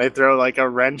 they throw like a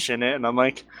wrench in it, and I'm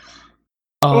like,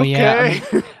 oh okay. yeah,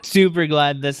 I'm super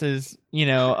glad this is, you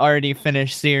know, already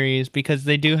finished series, because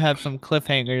they do have some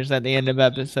cliffhangers at the end of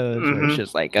episodes where it's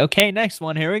just like, okay, next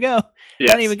one, here we go. Yes.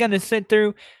 Not even gonna sit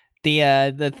through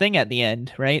the thing at the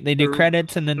end, right? They do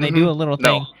credits and then they do a little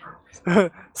thing.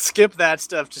 Skip that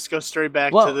stuff. Just go straight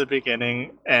back to the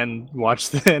beginning and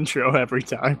watch the intro every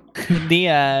time.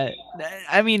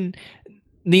 I mean,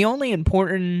 the only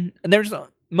important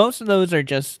most of those are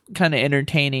just kind of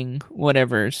entertaining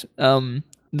whatever's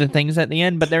the things at the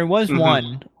end, but there was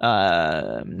one,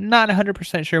 not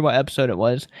 100% sure what episode it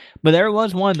was, but there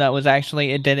was one that was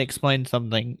actually, it did explain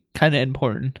something kind of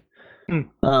important. I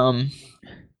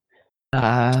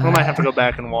might have to go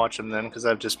back and watch them then, because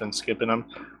I've just been skipping them.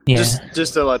 Yeah.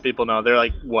 Just to let people know, they're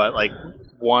like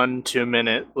 1-2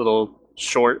 minute little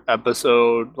short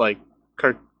episode, like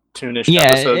cartoonish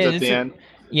episodes at the end.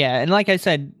 Yeah, and like I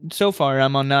said, so far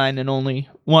I'm on 9, and only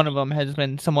one of them has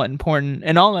been somewhat important.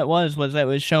 And all it was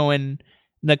showing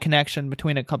the connection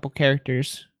between a couple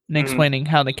characters and explaining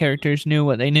how the characters knew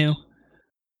what they knew.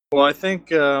 Well, I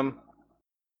think my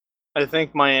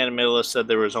anime list said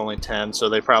there was only 10, so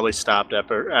they probably stopped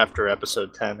after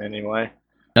episode 10 anyway.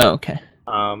 Oh, okay.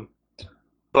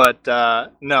 But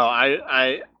no,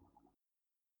 I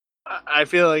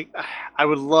feel like I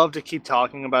would love to keep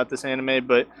talking about this anime,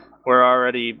 but we're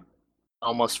already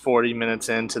almost 40 minutes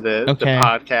into the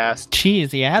podcast.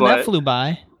 Jeez, yeah, that flew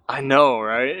by. I know,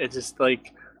 right? It's just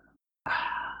like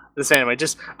this anime.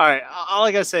 Just all right. All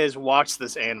I gotta say is watch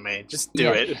this anime. Just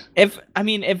do it. If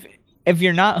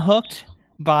you're not hooked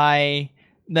by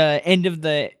the end of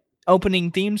the opening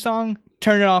theme song,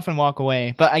 turn it off and walk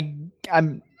away. But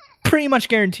I'm pretty much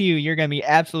guarantee you're gonna be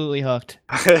absolutely hooked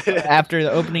after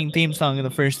the opening theme song of the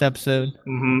first episode.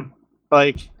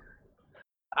 Like,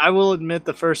 I will admit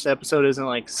the first episode isn't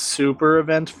like super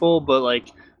eventful, but like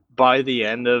by the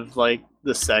end of like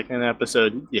the second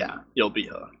episode, yeah, you'll be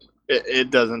hooked.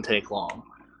 It doesn't take long.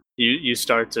 You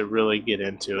start to really get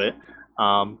into it.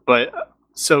 But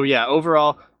so yeah,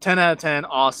 overall 10 out of 10,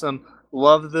 awesome.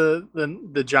 Love the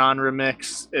genre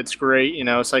mix. It's great, you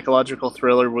know, psychological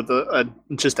thriller with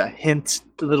just a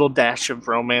little dash of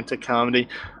romantic comedy.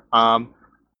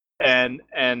 And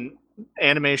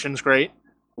animation's great.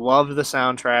 Love the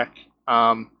soundtrack.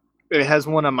 It has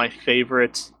one of my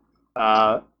favorite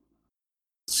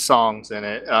songs in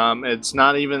it. It's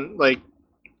not even like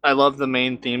I love the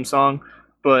main theme song,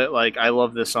 but like I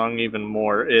love this song even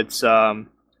more. It's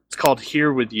called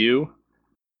 "Here with You."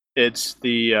 It's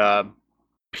the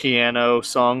piano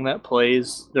song that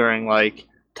plays during like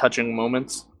touching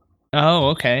moments. Oh,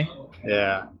 okay.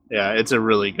 Yeah, it's a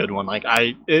really good one. Like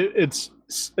it's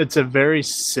a very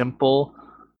simple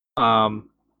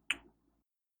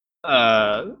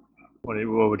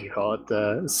what would you call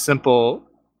it? Simple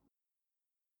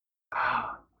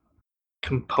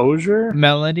composure?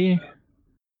 Melody?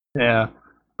 Yeah.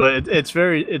 But it's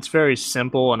very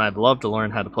simple, and I'd love to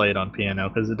learn how to play it on piano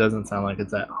because it doesn't sound like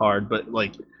it's that hard. But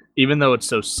like, even though it's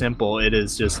so simple, it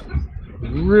is just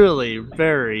really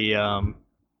very I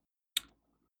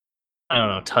don't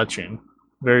know, touching,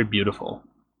 very beautiful.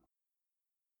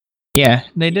 Yeah,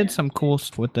 they did some cool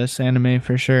stuff with this anime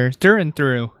for sure. Through and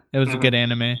through, it was a good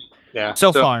anime. Yeah.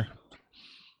 So far.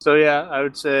 So yeah, I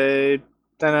would say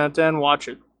 10 out of 10. Watch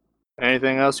it.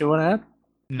 Anything else you want to add?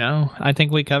 No, I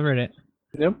think we covered it.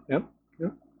 Yep.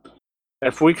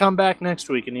 If we come back next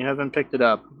week and you haven't picked it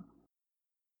up,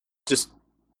 just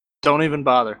don't even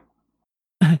bother.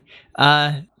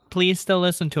 Please still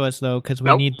listen to us though, because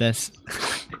we need this.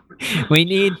 We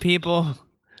need people.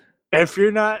 If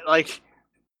you're not like,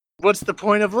 what's the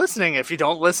point of listening if you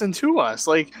don't listen to us?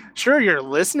 Like, sure, you're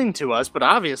listening to us, but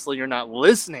obviously you're not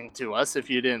listening to us if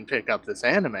you didn't pick up this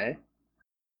anime.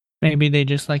 Maybe they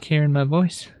just like hearing my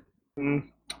voice.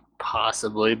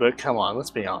 Possibly, but come on,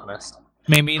 let's be honest.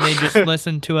 Maybe they just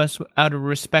listen to us out of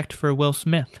respect for Will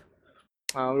Smith.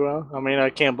 Oh, well, I mean,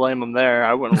 I can't blame him there.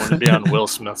 I wouldn't want to be on Will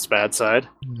Smith's bad side.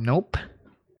 Nope.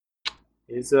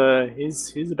 He's a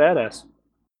badass.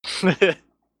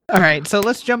 All right, so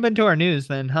let's jump into our news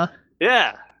then, huh?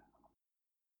 Yeah.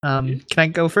 Can I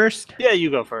go first? Yeah,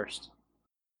 you go first.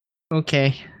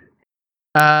 Okay.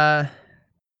 Real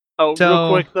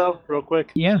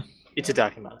quick. Yeah.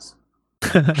 Itadakimasu.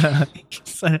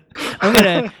 I'm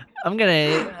gonna.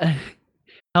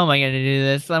 How am I gonna do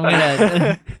this? I'm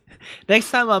gonna.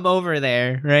 Next time I'm over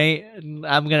there, right?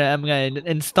 I'm gonna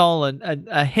install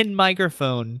a hidden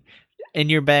microphone in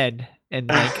your bed, and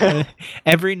like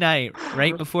every night,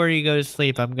 right before you go to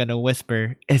sleep, I'm gonna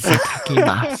whisper,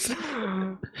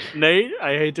 "Itadakimasu." Nate,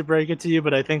 I hate to break it to you,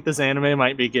 but I think this anime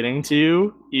might be getting to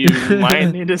you. You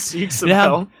might need to seek some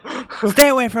help. Stay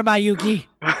away from my Yuki.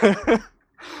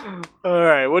 All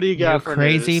right, what do you got for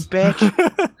crazy news?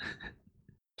 Bitch?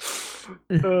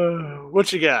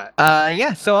 What you got?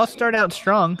 Yeah, so I'll start out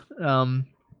strong.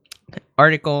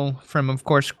 Article from, of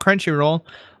course, Crunchyroll.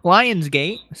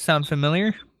 Lionsgate, sound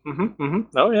familiar?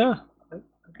 Oh yeah,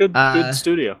 good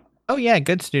studio. Oh yeah,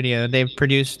 good studio. They've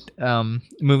produced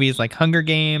movies like Hunger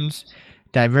Games,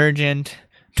 Divergent,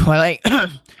 Twilight.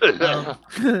 Well,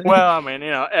 I mean,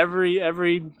 every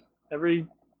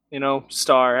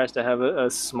star has to have a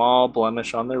small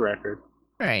blemish on their record.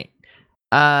 Right.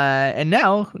 And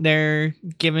now they're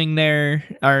giving they're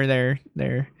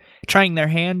trying their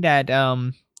hand at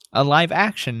a live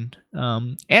action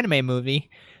anime movie.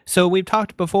 So we've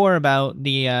talked before about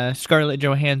the Scarlett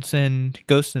Johansson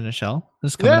Ghost in the Shell.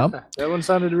 This is coming up. That one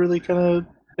sounded really kind of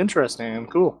interesting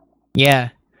and cool.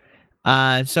 Yeah.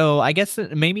 So I guess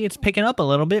maybe it's picking up a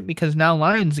little bit because now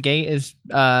Lionsgate is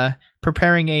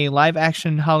preparing a live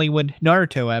action Hollywood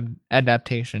Naruto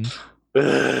adaptation.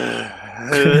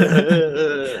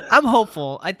 I'm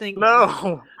hopeful. I think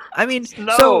no. I mean,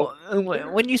 no. So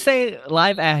when you say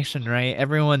live action, right?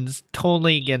 Everyone's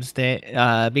totally against it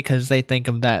because they think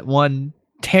of that one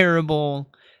terrible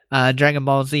Dragon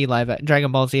Ball Z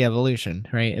Evolution,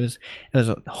 right? It was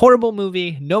a horrible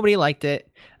movie. Nobody liked it.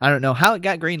 I don't know how it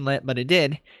got greenlit, but it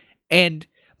did.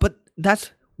 But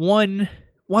that's one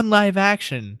live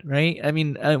action, right? I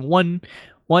mean, one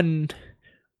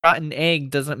rotten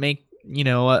egg doesn't make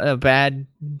a bad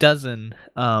dozen.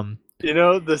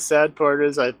 The sad part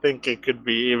is I think it could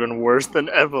be even worse than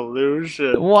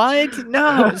Evolution. What?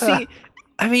 No. See,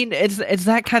 I mean, it's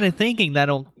that kind of thinking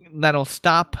that'll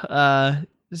stop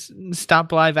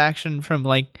live action from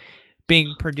like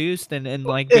being produced and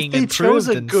like being improved and stuff. If they chose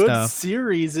a good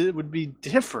series, it would be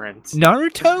different.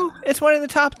 Naruto? It's one of the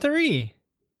top 3.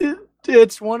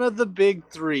 It's one of the big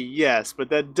 3, yes, but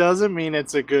that doesn't mean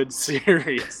it's a good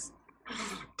series.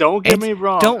 Don't get me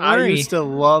wrong. Don't worry. I used to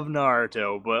love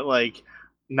Naruto, but like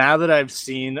now that I've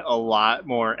seen a lot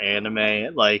more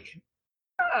anime, like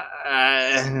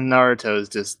Naruto is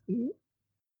just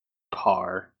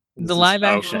par. The live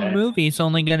action movie is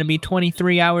only going to be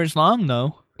 23 hours long,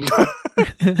 though.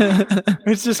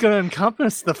 It's just going to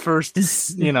encompass the first,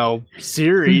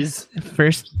 series.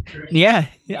 Yeah,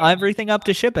 everything up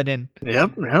to Shippuden.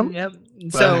 Yep.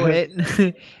 So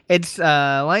it's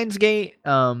Lionsgate.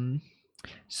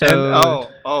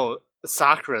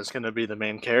 Sakura's going to be the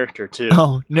main character too.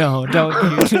 Oh no!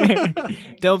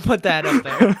 Don't put that up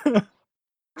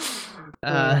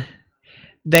there.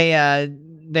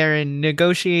 They're in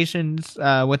negotiations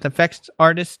with effects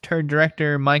artist turned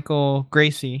director Michael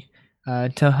Gracie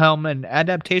to helm an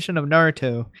adaptation of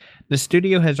Naruto. The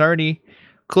studio has already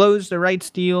closed the rights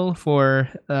deal for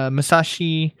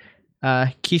Masashi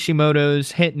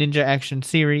Kishimoto's hit ninja action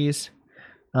series.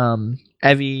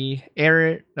 Avi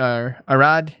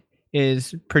Arad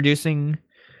is producing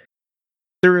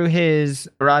through his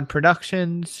Rod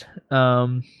Productions,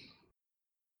 and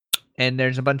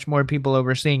there's a bunch more people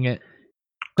overseeing it.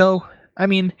 So, I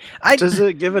mean, Does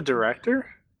it give a director?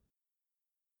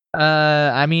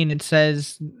 I mean, it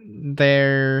says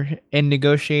they're in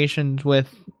negotiations with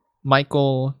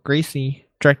Michael Gracie,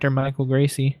 director Michael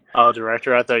Gracie. Oh,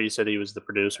 director. I thought you said he was the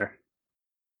producer.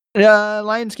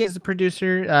 Lionsgate is the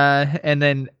producer, and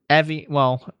then Avi.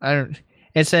 Well, I don't.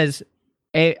 It says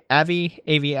Avi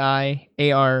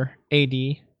AVIARAD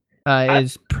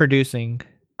is producing.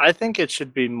 I think it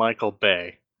should be Michael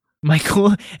Bay.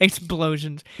 Michael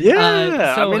Explosions.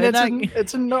 Yeah, so I mean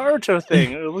it's a Naruto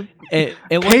thing. it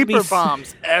Paper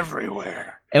bombs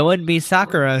everywhere. It wouldn't be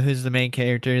Sakura who's the main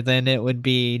character. Then it would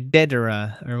be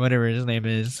Dedara or whatever his name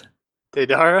is.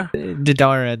 Dedara,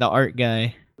 the art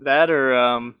guy. That or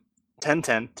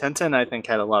Tenten. Tenten, I think,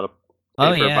 had a lot of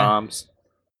paper bombs.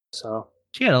 So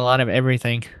she had a lot of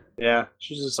everything. Yeah,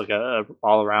 she's just like a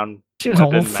all around. She was a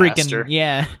whole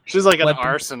freaking She's like an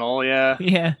arsenal. Yeah.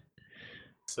 Yeah.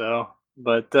 So,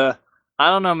 but I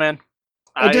don't know, man.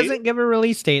 It doesn't give a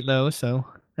release date though, so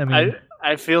I mean,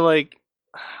 I feel like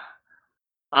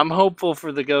I'm hopeful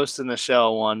for the Ghost in the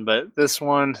Shell one, but this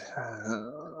one,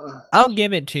 I'll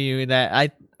give it to you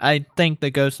that I think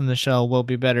the Ghost in the Shell will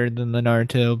be better than the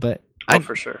Naruto, but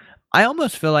for sure. I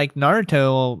almost feel like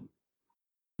Naruto will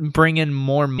bring in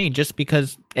more money just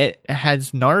because it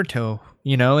has Naruto.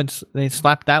 You know, they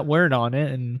slapped that word on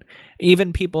it, and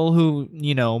even people who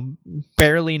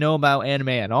barely know about anime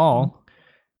at all,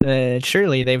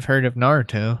 surely they've heard of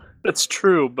Naruto. That's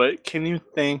true, but can you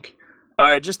think? All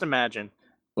right, just imagine.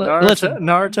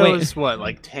 Naruto is what,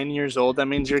 like 10 years old? That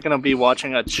means you're gonna be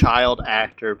watching a child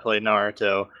actor play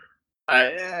Naruto.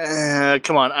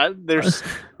 Come on, there's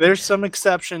some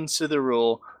exceptions to the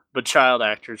rule, but child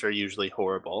actors are usually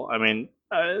horrible. I mean,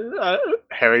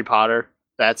 Harry Potter.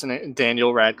 That's a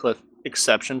Daniel Radcliffe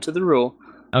exception to the rule.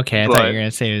 Okay, I thought you were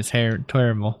gonna say it was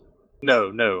terrible.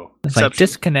 No. It's like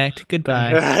disconnect.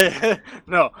 Goodbye.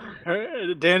 No,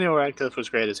 Daniel Radcliffe was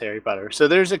great as Harry Potter. So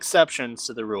there's exceptions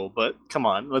to the rule, but come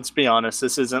on, let's be honest.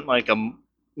 This isn't like a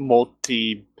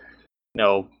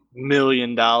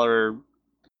 $multi-million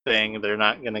thing. They're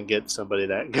not gonna get somebody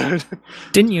that good.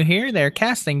 Didn't you hear they're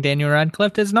casting Daniel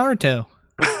Radcliffe as Naruto?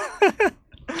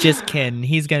 Just kidding.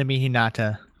 He's gonna be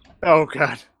Hinata. Oh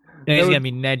god. No, he's gonna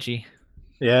be Neji.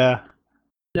 Yeah.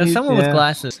 No, someone with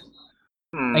glasses.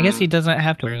 I guess he doesn't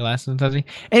have to wear glasses, does he?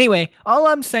 Anyway, all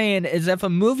I'm saying is if a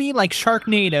movie like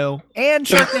Sharknado and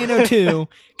Sharknado 2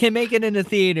 can make it into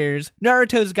theaters,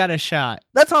 Naruto's got a shot.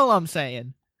 That's all I'm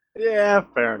saying. Yeah,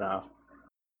 fair enough.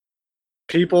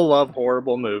 People love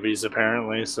horrible movies,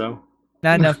 apparently, so.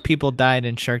 Not enough people died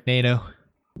in Sharknado.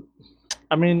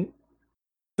 I mean,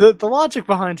 the logic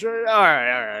behind... All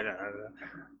right.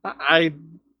 I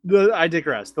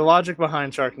digress. The logic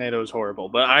behind Sharknado is horrible,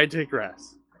 but I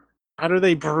digress. How do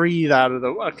they breathe out of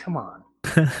the... come on.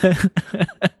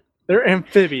 They're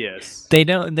amphibious. They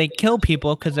kill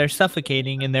people because they're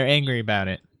suffocating and they're angry about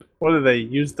it. What do they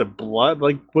use the blood?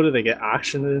 Like, what do they get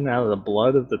oxygen out of the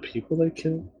blood of the people they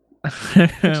kill?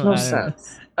 Makes no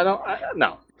sense.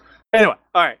 No. Anyway,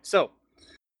 all right. So,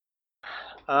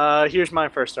 here's my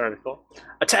first article.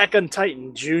 Attack on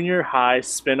Titan Junior High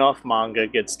spin-off manga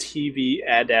gets TV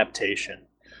adaptation.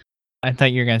 I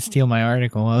thought you were gonna steal my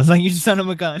article. I was like, you son of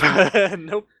a gun.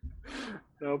 Nope.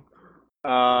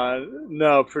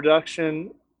 No,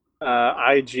 production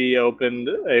IG opened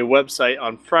a website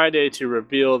on Friday to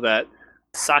reveal that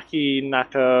Saki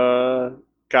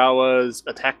Nakagawa's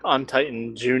Attack on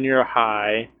Titan Junior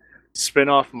High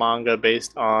spin-off manga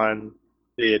based on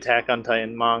the Attack on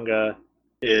Titan manga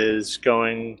is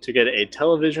going to get a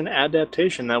television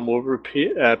adaptation that will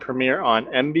premiere on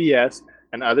MBS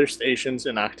and other stations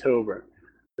in October.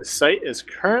 The site is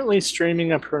currently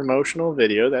streaming a promotional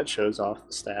video that shows off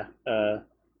the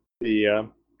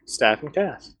staff and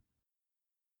cast.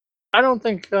 I don't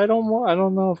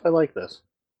know if I like this.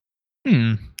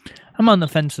 I'm on the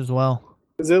fence as well.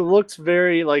 Because it looks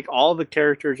very like all the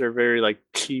characters are very like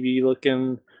chibi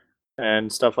looking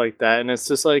and stuff like that, and it's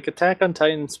just like Attack on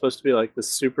Titan is supposed to be like this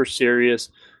super serious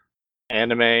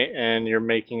anime, and you're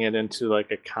making it into like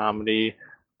a comedy.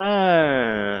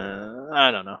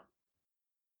 I don't know.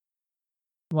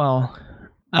 Well,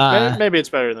 maybe it's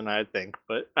better than I think,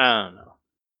 but I don't know.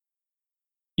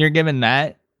 You're giving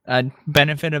that a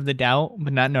benefit of the doubt,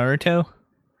 but not Naruto?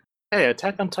 Hey,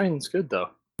 Attack on Titan's good though.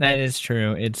 That is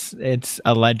true. It's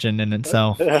a legend in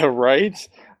itself. Right?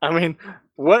 I mean,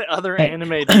 what other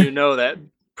anime do you know that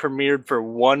premiered for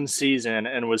one season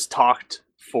and was talked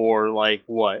for like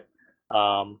what?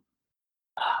 Oh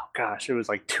gosh, it was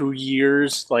like 2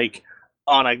 years, like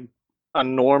on a a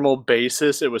normal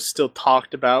basis, it was still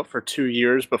talked about for 2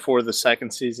 years before the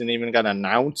second season even got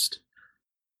announced.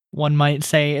 One might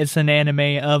say it's an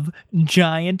anime of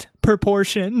giant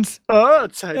proportions. Oh,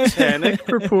 Titanic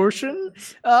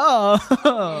proportions?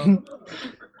 Oh.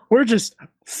 We're just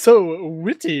so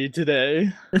witty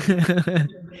today.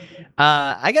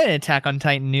 I got an Attack on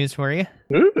Titan news for you.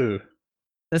 Ooh.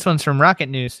 This one's from Rocket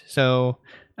News. So,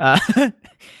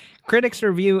 critics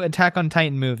review Attack on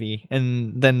Titan movie,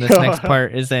 and then this next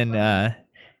part is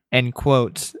in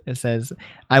quotes. It says,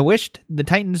 "I wished the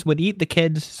Titans would eat the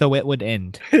kids so it would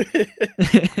end."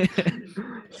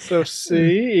 So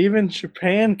see, even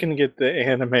Japan can get the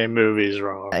anime movies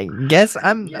wrong. I guess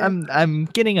I'm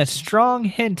getting a strong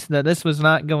hint that this was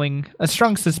not going. A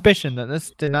strong suspicion that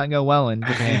this did not go well in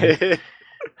Japan.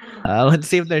 Let's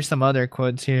see if there's some other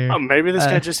quotes here. Oh, maybe this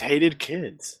guy just hated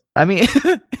kids. I mean,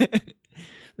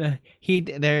 he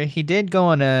did go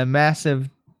on a massive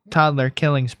toddler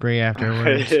killing spree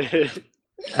afterwards.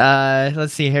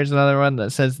 Let's see. Here's another one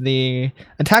that says the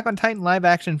Attack on Titan live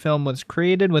action film was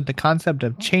created with the concept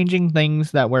of changing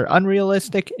things that were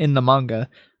unrealistic in the manga,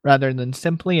 rather than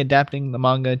simply adapting the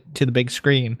manga to the big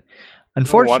screen.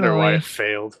 Unfortunately, I wonder why it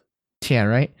failed. Yeah,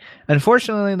 right.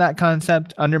 Unfortunately, that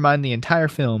concept undermined the entire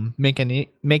film,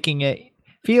 making it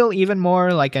feel even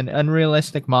more like an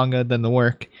unrealistic manga than the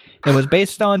work it was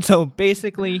based on. So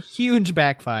basically, huge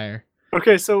backfire.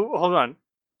 Okay, so hold on.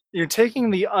 You're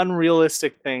taking the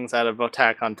unrealistic things out of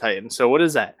Attack on Titan. So what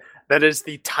is that? That is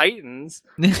the Titans,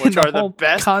 which are the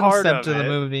best part of the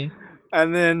movie,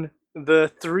 and then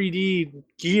the 3D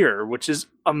gear, which is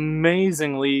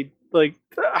amazingly like.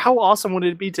 How awesome would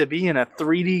it be to be in a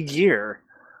 3D gear?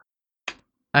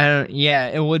 Yeah,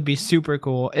 it would be super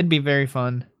cool. It'd be very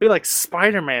fun. It'd be like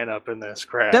Spider-Man up in this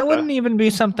crap. That wouldn't even be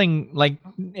something like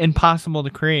impossible to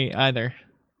create either.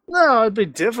 No, it'd be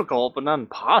difficult, but not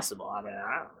impossible. I mean,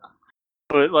 I don't know.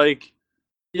 But like,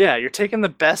 yeah, you're taking the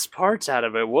best parts out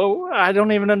of it. Whoa, I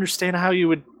don't even understand how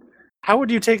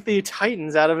would you take the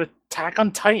Titans out of Attack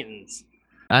on Titans?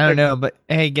 I don't know, but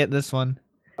hey, get this one.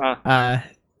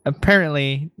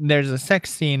 Apparently, there's a sex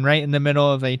scene right in the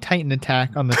middle of a Titan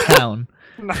attack on the town.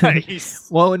 Nice.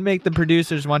 What would make the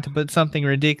producers want to put something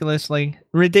ridiculous like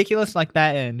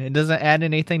that in? It doesn't add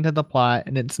anything to the plot,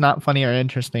 and it's not funny or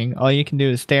interesting. All you can do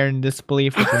is stare in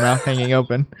disbelief with your mouth hanging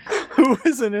open. Who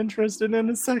isn't interested in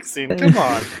a sex scene? Come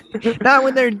on. Not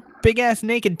when they're big-ass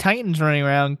naked Titans running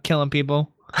around killing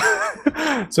people.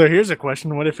 So here's a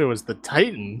question. What if it was the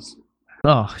Titans?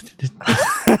 Oh.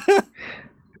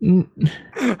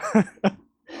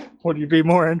 Would you be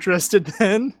more interested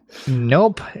then?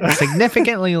 Nope.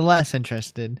 Significantly less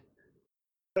interested.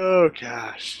 Oh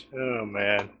gosh. Oh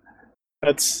man.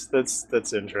 That's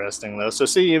interesting though. So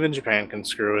see, even Japan can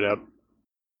screw it up.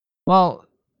 Well,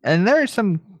 and there are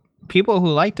some people who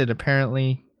liked it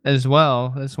apparently as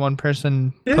well. This one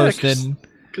person posted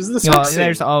because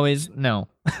there's always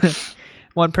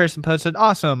one person posted,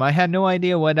 "Awesome. I had no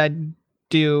idea what I'd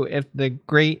do if the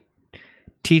great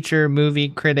teacher movie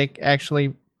critic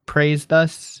actually praised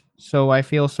us, so I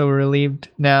feel so relieved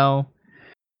now."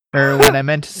 Or what I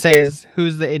meant to say is,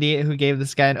 who's the idiot who gave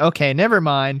this guy okay, never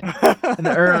mind. An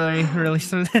early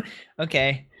release.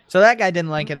 Okay, so that guy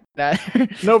didn't like it.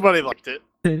 Nobody liked it.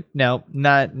 No,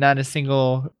 not a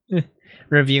single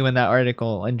review in that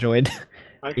article enjoyed.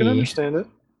 I can understand it.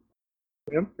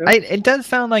 Yep. It does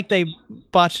sound like they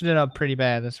botched it up pretty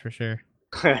bad, that's for sure.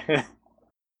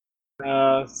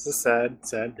 It's a sad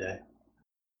day.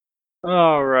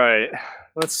 All right,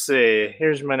 let's see.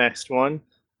 Here's my next one.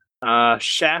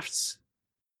 Shafts.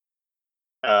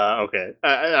 Okay.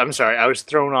 I'm sorry. I was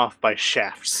thrown off by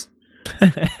Shafts.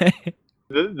 I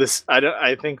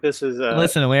think this is.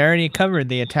 Listen, we already covered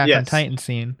the Attack on Titan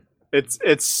scene.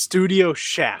 It's Studio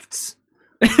Shafts.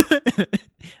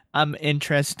 I'm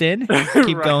interested.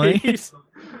 Keep going.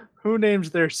 Who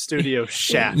names their studio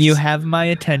Shafts? You have my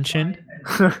attention.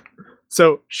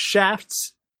 So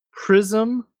Shafts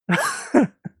Prism.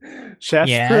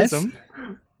 Prism.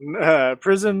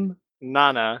 Prism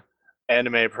Nana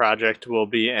anime project will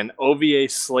be an OVA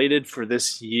slated for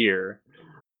this year.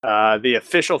 The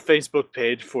official Facebook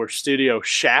page for Studio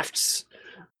Shafts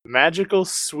Magical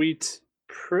Sweet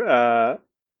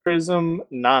Prism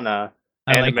Nana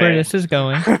I anime. like where this is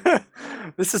going.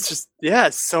 This is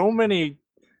just so many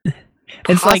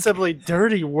possibly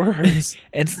dirty words.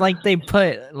 It's like they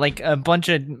put like a bunch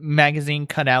of magazine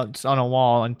cutouts on a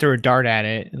wall and threw a dart at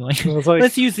it. And like,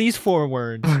 let's use these 4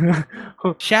 words.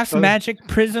 Shaft's Magic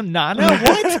Prism Nana?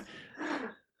 What?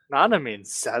 Nana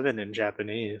means 7 in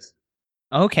Japanese.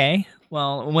 Okay.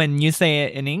 Well, when you say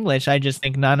it in English, I just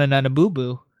think Nana Nana Boo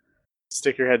Boo.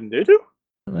 Stick your head in doo-doo?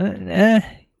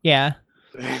 Yeah.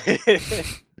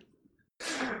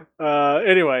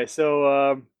 Anyway,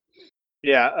 so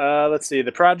let's see.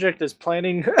 The project is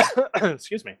planning,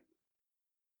 excuse me,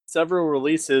 several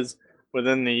releases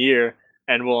within the year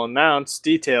and will announce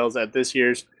details at this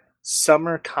year's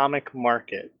Summer Comic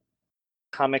Market.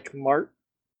 Comic Mart?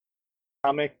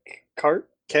 Comic Cart?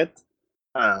 Kit?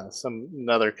 Some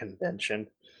another convention.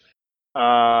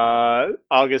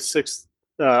 August 6th,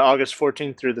 August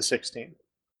 14th through the 16th.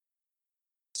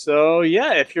 So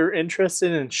yeah, if you're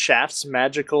interested in Shaft's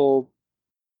magical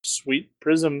sweet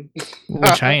prism,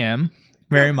 Which I am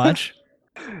very much.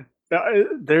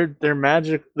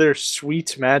 their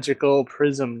sweet magical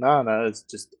prism Nana is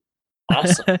just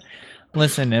awesome.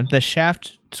 Listen, if the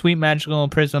Shaft Sweet Magical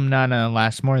Prism Nana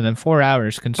lasts more than 4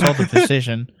 hours, consult a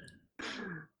physician.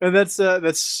 And that's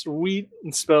sweet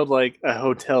and spelled like a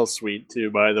hotel suite too,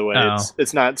 by the way. Oh.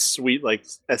 It's not sweet like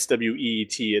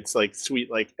SWEET, it's like sweet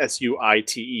like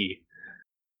SUITE.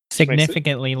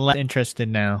 Significantly less interested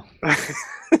now.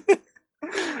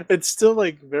 It's still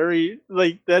like very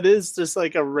like that is just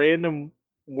like a random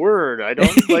word. I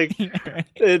don't like Right.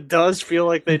 It does feel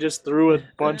like they just threw a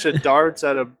bunch of darts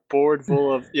at a board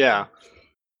full of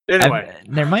Anyway,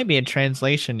 there might be a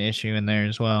translation issue in there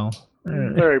as well.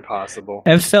 Very possible.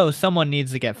 If so, someone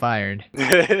needs to get fired.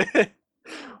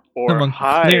 Or someone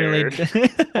hired.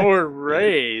 Clearly... or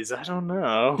raised. I don't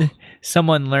know.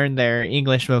 Someone learned their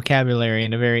English vocabulary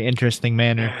in a very interesting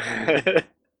manner.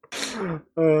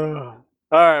 All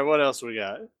right, what else we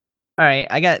got? All right,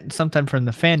 I got something from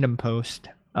the fandom post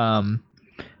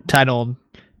titled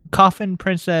Coffin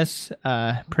Princess.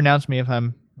 Pronounce me if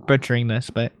I'm butchering this,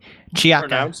 but Chiaka.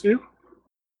 Pronounce you?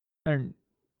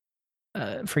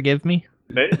 Forgive me?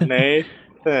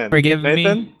 Nathan. Forgive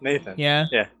Nathan? me? Nathan. Yeah?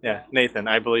 Yeah, Nathan.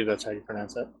 I believe that's how you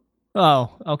pronounce it.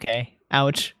 Oh, okay.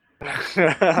 Ouch.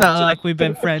 Not like we've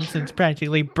been friends since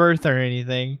practically birth or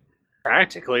anything.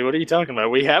 Practically? What are you talking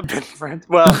about? We have been friends.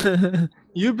 Well,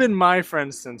 you've been my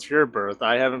friend since your birth.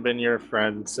 I haven't been your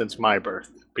friend since my birth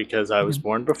because I was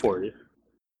born before you.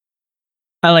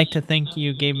 I like to think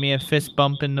you gave me a fist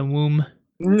bump in the womb.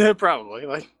 Yeah, probably.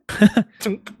 Like,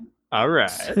 all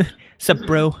right. Sup,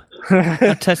 bro?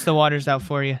 I'll test the waters out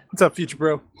for you. What's up, future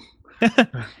bro?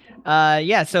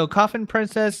 Yeah, so Coffin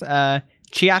Princess,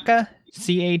 Chiaka,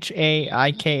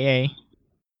 Chaika.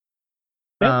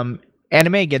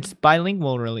 Anime gets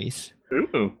bilingual release.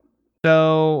 Ooh.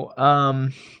 So,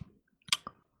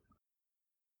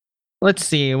 let's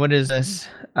see, what is this?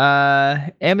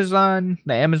 The Amazon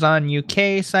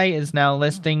UK site is now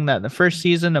listing that the first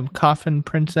season of Coffin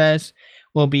Princess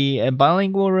will be a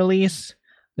bilingual release.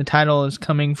 The title is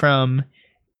coming from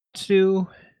Tsu,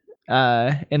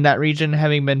 in that region,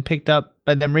 having been picked up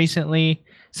by them recently.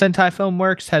 Sentai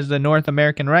Filmworks has the North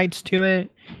American rights to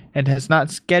it and has not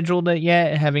scheduled it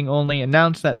yet, having only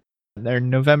announced that their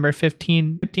November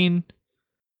 2015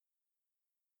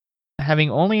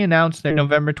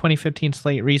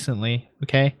 slate recently.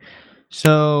 Okay,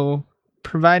 so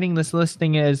providing this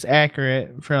listing is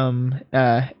accurate from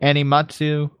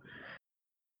Animatsu,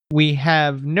 we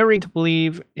have no reason to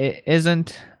believe it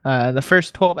isn't. The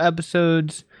first 12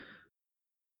 episodes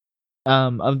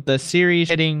of the series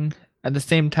hitting at the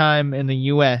same time in the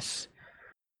US,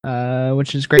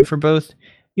 which is great for both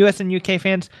US and UK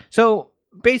fans. So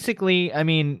basically, I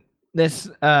mean, this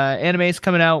anime is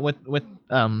coming out with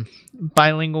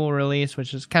bilingual release,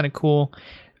 which is kind of cool.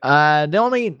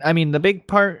 The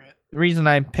big reason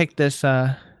I picked this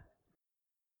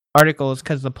article is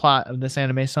because the plot of this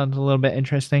anime sounds a little bit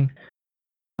interesting.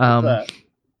 The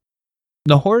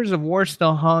horrors of war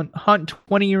still haunt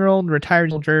 20-year-old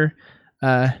retired soldier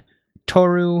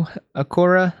Toru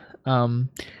Akura.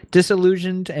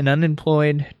 Disillusioned and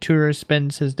unemployed, Toru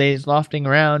spends his days lofting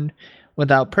around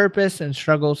without purpose and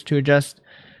struggles to adjust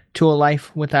to a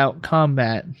life without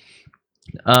combat.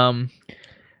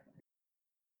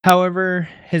 However,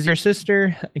 his younger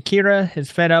sister, Akira,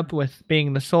 is fed up with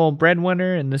being the sole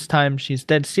breadwinner, and this time she's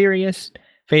dead serious,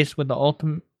 faced with the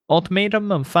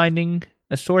ultimatum of finding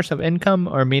a source of income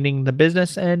or meeting the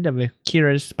business end of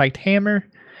Akira's spiked hammer.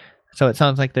 So it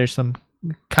sounds like there's some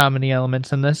comedy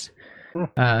elements in this.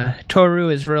 Toru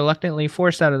is reluctantly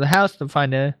forced out of the house to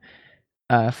find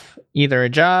either a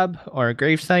job or a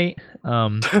gravesite.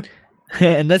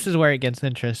 And this is where it gets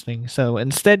interesting. So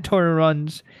instead, Toru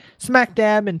runs smack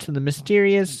dab into the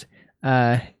mysterious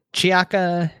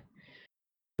Chiaka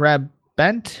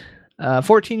Rabent, a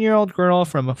 14-year-old girl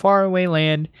from a faraway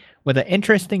land with an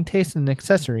interesting taste in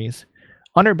accessories.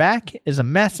 On her back is a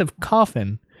massive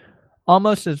coffin,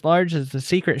 almost as large as the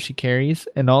secret she carries,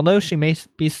 and although she may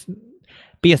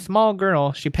be a small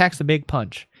girl, she packs a big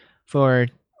punch. For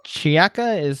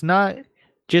Chiaka is not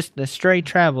just a stray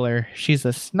traveler. She's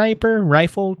a sniper,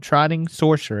 rifle, trotting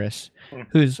sorceress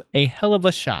who's a hell of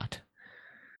a shot.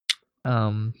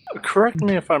 Correct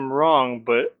me if I'm wrong,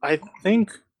 but I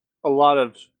think a lot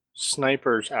of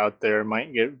snipers out there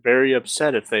might get very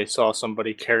upset if they saw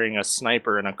somebody carrying a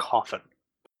sniper in a coffin.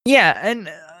 Yeah, and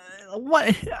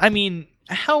what I mean,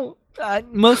 how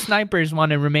most snipers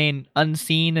want to remain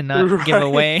unseen and not give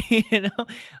away. You know,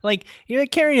 like you're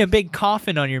carrying a big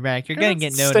coffin on your back, you're gonna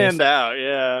get noticed. Stand out,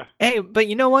 yeah. Hey, but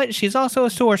you know what? She's also a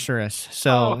sorceress,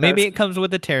 so maybe it comes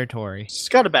with the territory. She's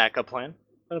got a backup plan.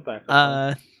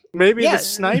 Maybe the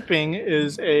sniping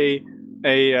is a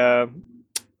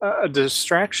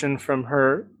distraction from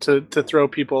her to throw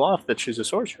people off that she's a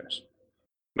sorceress.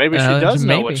 Maybe she does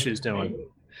know what she's doing.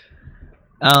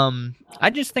 I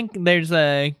just think there's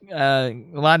a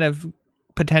lot of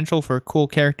potential for cool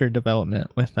character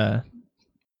development with a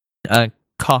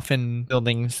coffin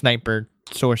building sniper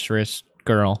sorceress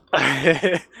girl.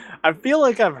 I feel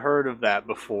like I've heard of that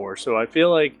before, so I feel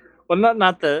like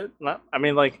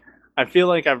I feel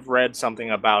like I've read something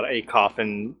about a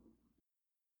coffin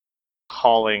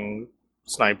hauling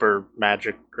sniper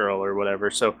magic girl or whatever.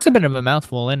 So it's a bit of a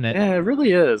mouthful, isn't it? Yeah, it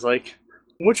really is. Like,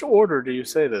 which order do you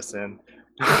say this in?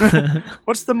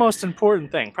 What's the most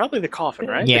important thing? Probably the coffin,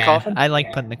 right? Yeah, the coffin? I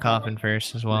like putting the coffin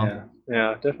first as well.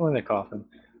 Yeah, definitely the coffin.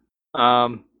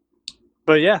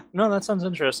 But yeah, no, that sounds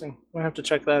interesting. We'll have to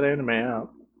check that anime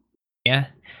out. Yeah.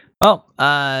 Well,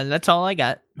 that's all I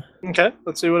got. Okay,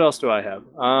 let's see, what else do I have?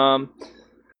 Got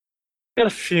a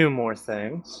few more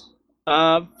things.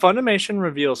 Funimation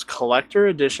reveals collector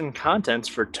edition contents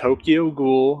for Tokyo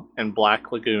Ghoul and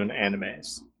Black Lagoon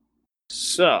animes.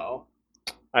 So,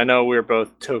 I know we're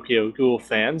both Tokyo Ghoul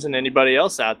fans, and anybody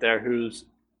else out there who's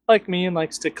like me and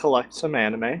likes to collect some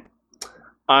anime.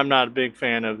 I'm not a big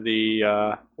fan of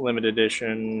the limited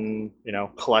edition,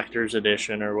 collector's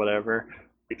edition or whatever,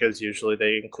 because usually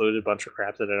they include a bunch of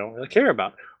crap that I don't really care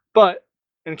about. But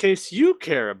in case you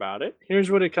care about it, here's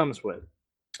what it comes with.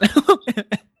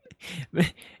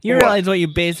 You realize what you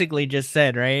basically just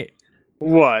said, right?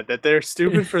 What? That they're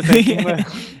stupid for thinking that?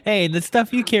 Hey, the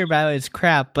stuff you care about is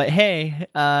crap, but hey,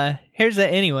 here's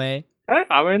it anyway.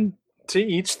 I mean, to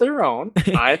each their own.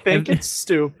 I think it's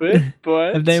stupid,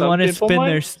 but if they want to spend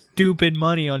their stupid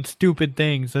money on stupid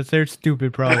things, that's their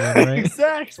stupid problem, right?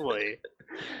 Exactly.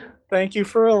 Thank you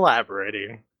for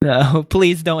elaborating. No,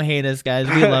 please don't hate us, guys.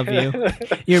 We love you.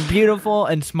 You're beautiful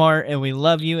and smart, and we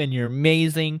love you, and you're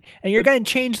amazing, and you're going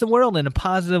to change the world in a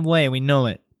positive way. We know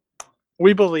it.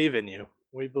 We believe in you.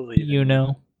 We believe in you.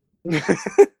 Yuno.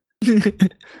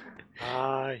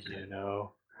 Yuno.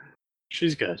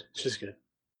 She's good. She's good.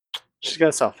 She's got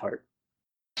a soft heart.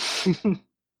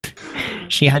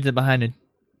 She hides it behind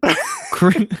a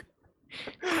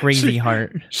crazy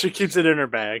heart. She keeps it in her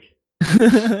bag.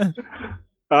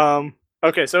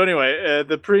 Okay, so anyway,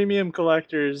 the premium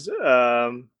collector's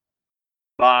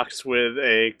box with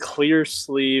a clear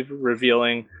sleeve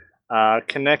revealing God,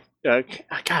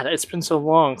 it's been so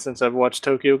long since I've watched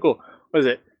Tokyo Ghoul. What is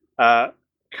it?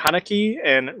 Kaneki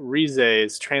and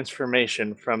Rize's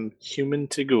transformation from human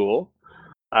to ghoul.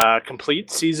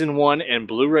 Complete season 1 and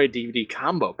Blu-ray DVD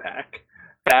combo pack.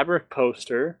 Fabric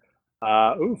poster.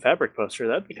 Fabric poster,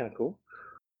 that'd be kind of cool.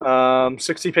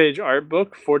 60-page art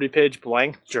book, 40-page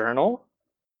blank journal.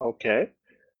 Okay.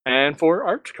 And 4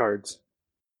 art cards.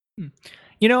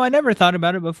 I never thought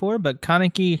about it before, but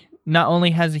Kaneki not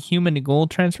only has a human to ghoul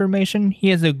transformation, he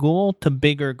has a ghoul to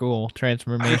bigger ghoul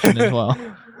transformation as well.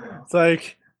 It's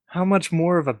like, how much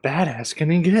more of a badass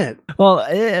can he get?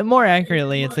 Well, more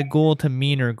accurately, it's a ghoul to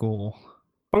meaner ghoul.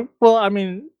 Well, I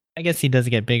mean, I guess he does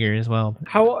get bigger as well.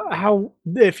 How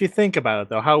if you think about it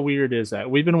though, how weird is that?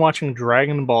 We've been watching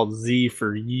Dragon Ball Z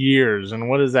for years, and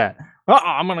what is that?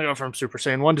 I'm gonna go from Super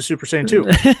Saiyan 1 to Super Saiyan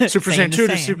 2, Super Saiyan 2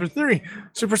 to Super 3,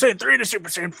 Super Saiyan 3 to Super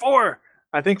Saiyan 4.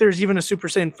 I think there's even a Super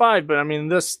Saiyan 5, but I mean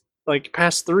this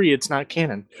past 3, it's not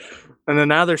canon. And then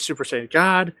now there's Super Saiyan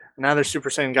God, and now there's Super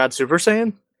Saiyan God Super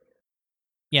Saiyan.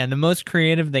 Yeah, the most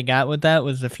creative they got with that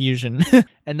was the fusion,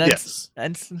 and that's.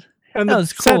 And the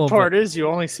sad part is you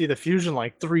only see the fusion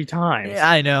 3 times. Yeah,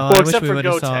 I know. Well, I except wish we for would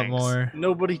have saw it Gotenks. more.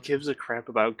 Nobody gives a crap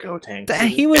about Gotenks.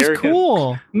 He was arrogant.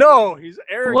 cool. No, he's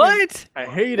arrogant. What? I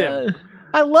hate him.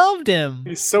 I loved him.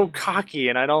 He's so cocky,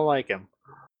 and I don't like him.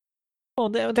 Well,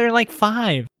 they're like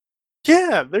 5.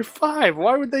 Yeah, they're 5.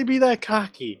 Why would they be that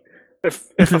cocky?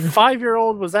 If a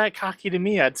 5-year-old was that cocky to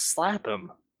me, I'd slap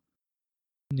him.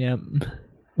 Yep.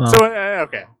 Well. So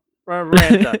okay.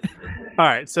 Rant done. All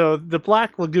right, so the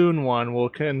Black Lagoon one will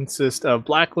consist of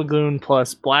Black Lagoon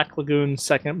plus Black Lagoon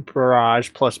Second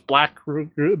Barrage plus Black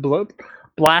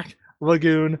Black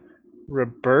Lagoon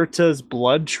Roberta's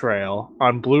Blood Trail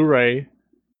on Blu-ray.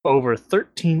 Over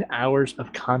 13 hours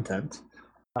of content.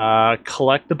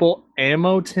 Collectible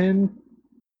ammo tin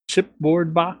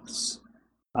chipboard box.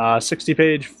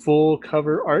 60-page full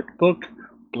cover art book.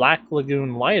 Black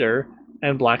Lagoon lighter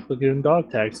and Black Lagoon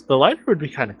dog tags. The lighter would be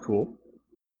kind of cool.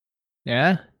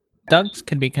 Yeah. Dogs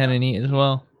could be kind of neat as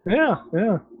well. Yeah.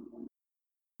 All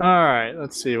right,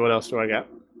 let's see. What else do I got?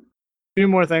 A few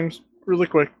more things, really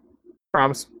quick.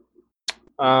 Promise.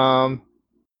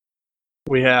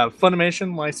 We have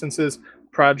Funimation licenses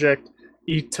Project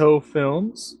Ito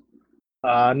Films.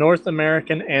 North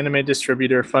American anime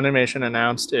distributor Funimation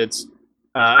announced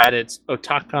at its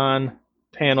Otakon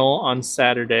panel on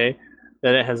Saturday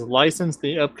that it has licensed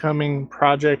the upcoming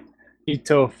Project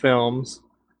Ito Films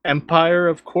Empire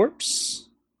of Corpse.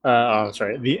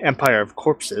 The Empire of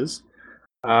Corpses.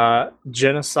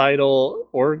 Genocidal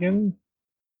Organ,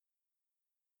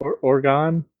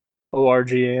 Organ,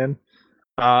 ORGAN,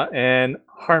 and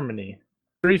Harmony.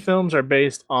 3 films are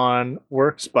based on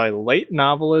works by late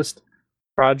novelist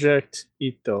Project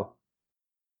Ito.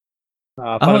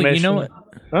 You know what?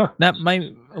 Oh.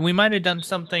 We might have done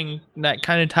something that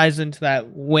kind of ties into that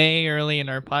way early in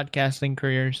our podcasting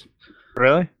careers.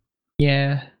 Really?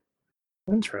 Yeah.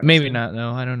 Interesting. Maybe not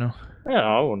though. I don't know. Yeah,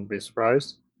 I wouldn't be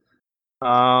surprised.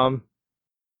 So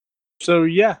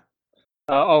yeah.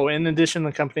 In addition,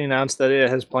 the company announced that it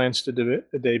has plans to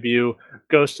debut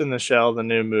Ghost in the Shell, the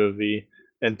new movie,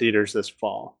 in theaters this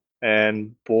fall,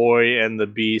 and Boy and the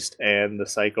Beast and the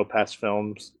Psycho-Pass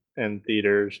films in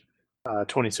theaters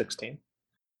 2016.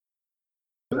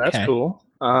 So that's cool.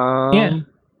 Yeah.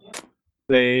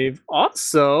 They've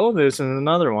also, this is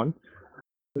another one,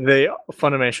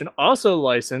 Funimation also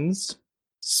licensed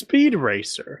Speed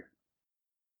Racer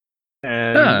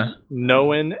and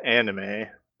Noen Anime.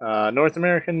 North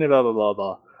American, blah blah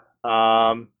blah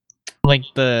blah. Like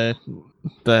the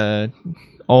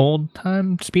old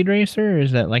time Speed Racer, or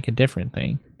is that like a different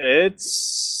thing? I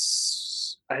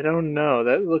don't know.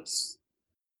 That looks.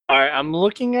 Alright, I'm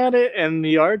looking at it, and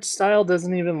the art style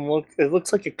doesn't even look. It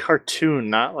looks like a cartoon,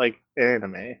 not like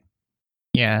anime.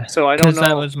 Yeah. So I don't know.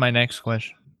 That was my next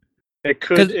question. It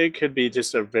could be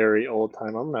just a very old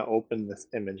time. I'm gonna open this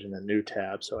image in a new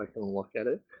tab so I can look at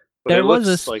it. But it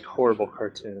looks like horrible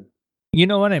cartoon. You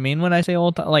know what I mean when I say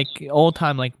old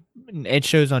time? Like it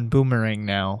shows on Boomerang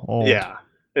now. Old. Yeah,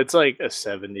 it's like a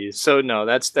 70s. So no,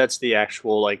 that's the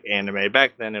actual like anime.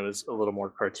 Back then it was a little more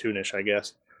cartoonish, I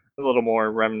guess, a little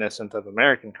more reminiscent of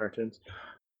American cartoons.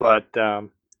 But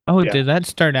did that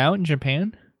start out in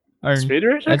Japan? Or Speed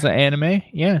Racer as an anime?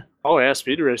 Yeah. Oh yeah,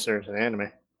 Speed Racer is an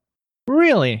anime.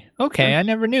 Really? Okay, I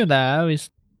never knew that. I always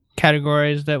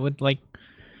categorized that with like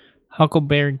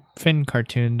Huckleberry Finn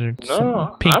cartoons or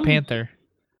Pink Panther.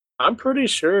 I'm pretty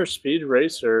sure Speed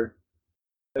Racer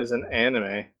is an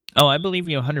anime. Oh, I believe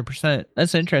you 100%.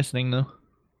 That's interesting, though.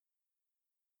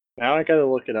 Now I gotta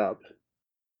look it up.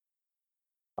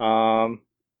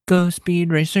 Go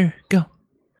Speed Racer, go.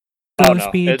 Go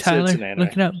Speed Tyler, it's an anime.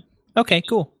 Look it up. Okay,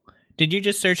 cool. Did you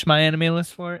just search my anime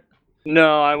list for it?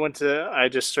 No, I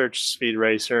just searched Speed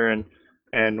Racer and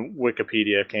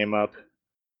Wikipedia came up.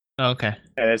 Okay.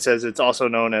 And it says it's also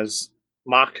known as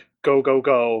Mach Go Go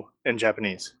Go in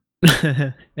Japanese.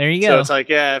 There you go. So it's like,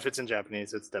 yeah, if it's in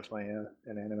Japanese, it's definitely an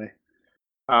anime.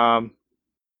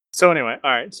 So anyway,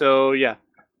 all right. So yeah.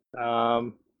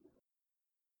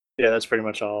 That's pretty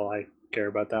much all I care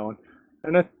about that one.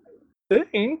 And I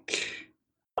think...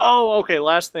 Oh, okay,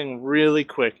 last thing really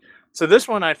quick. So this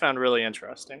one I found really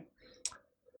interesting.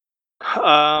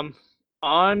 On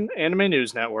Anime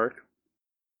News Network,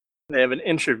 they have an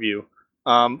interview.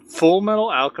 Full Metal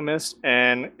Alchemist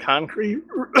and Concrete...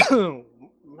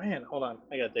 Man, hold on.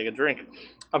 I gotta take a drink.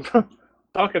 I'm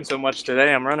talking so much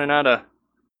today, I'm running out of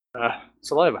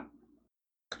saliva.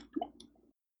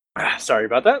 Sorry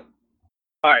about that.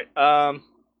 All right.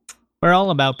 We're all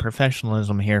about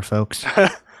professionalism here, folks.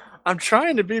 I'm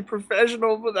trying to be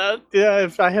professional, but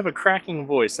if I have a cracking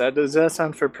voice, does that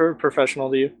sound professional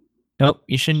to you? Nope,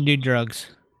 you shouldn't do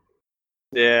drugs.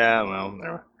 Yeah,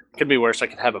 well, could be worse. I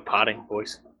could have a potting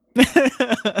voice.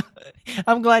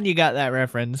 I'm glad you got that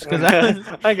reference because I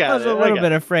was a little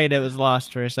bit afraid it was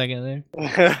lost for a second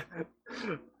there.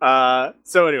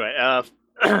 So anyway,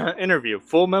 interview: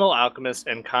 Full Metal Alchemist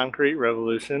and Concrete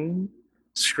Revolution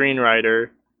screenwriter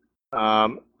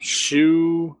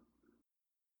Shu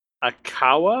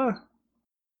Akawa.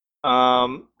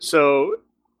 So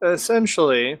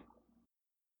essentially,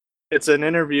 it's an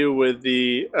interview with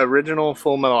the original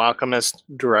Full Metal Alchemist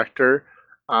director,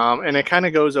 and it kind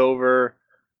of goes over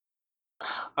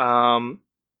kind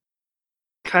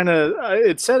kind of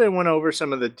it said it went over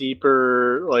some of the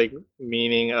deeper like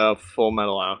meaning of Full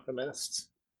Metal Alchemist,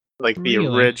 like the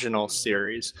Really? original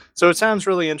series. So it sounds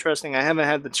really interesting. I haven't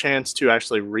had the chance to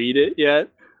actually read it yet,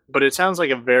 but it sounds like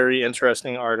a very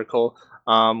interesting article.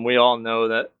 We all know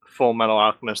that Full Metal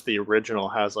Alchemist, the original,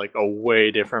 has like a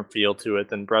way different feel to it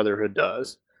than Brotherhood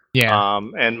does. Yeah.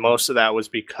 And most of that was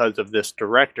because of this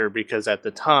director, because at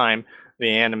the time the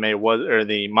anime was, or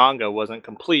the manga wasn't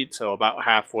complete, so about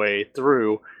halfway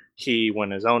through he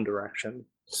went his own direction.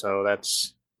 So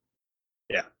that's,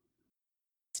 yeah.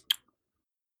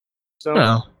 So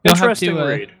Oh, interesting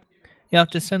read. you'll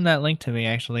have to send that link to me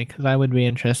actually, because I would be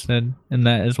interested in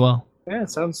that as well. Yeah,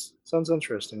 it sounds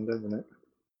interesting, doesn't it?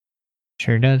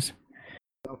 Sure does.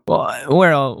 Well,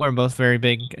 we're both very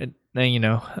big,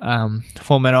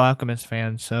 Full Metal Alchemist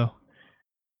fans. So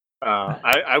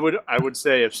I would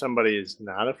say if somebody is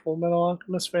not a Full Metal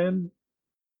Alchemist fan,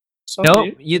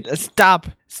 no, you stop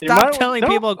telling no.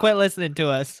 people to quit listening to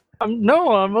us. No,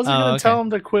 I wasn't going to tell them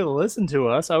to quit listening to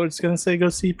us. I was going to say go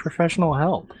see professional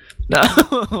help. No,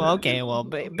 okay, well,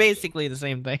 basically the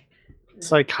same thing.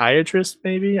 Psychiatrist,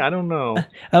 maybe? I don't know.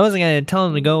 I wasn't going to tell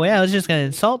them to go away. I was just going to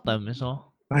insult them. So.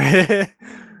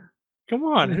 Come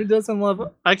on, who doesn't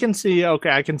love? I can see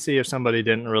if somebody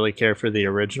didn't really care for the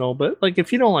original, but like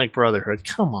if you don't like Brotherhood,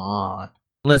 come on.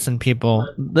 Listen, people,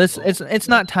 it's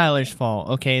not Tyler's fault.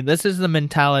 Okay, this is the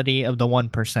mentality of the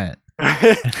 1%.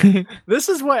 This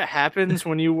is what happens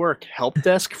when you work help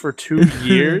desk for 2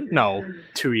 years. No,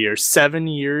 2 years, 7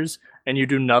 years, and you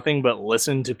do nothing but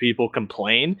listen to people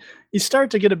complain. You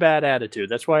start to get a bad attitude.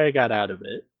 That's why I got out of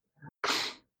it.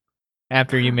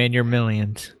 After you made your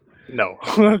millions. No,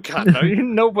 God, no.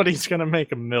 Nobody's gonna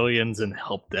make millions in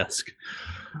help desk.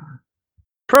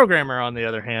 Programmer, on the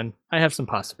other hand, I have some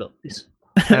possibilities.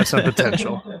 I have some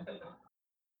potential.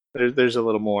 There's a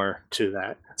little more to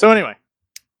that. So anyway,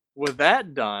 with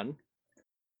that done,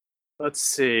 let's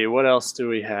see, what else do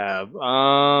we have?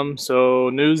 So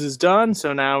news is done.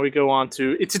 So now we go on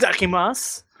to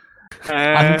Itadakimasu.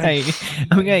 I'm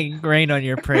gonna rain on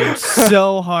your parade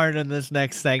so hard in this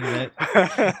next segment.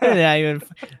 I'm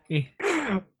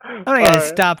not gonna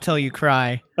stop till you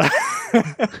cry.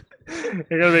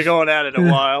 You're gonna be going at it a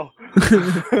while.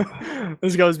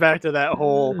 This goes back to that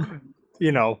whole,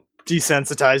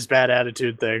 desensitized bad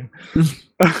attitude thing.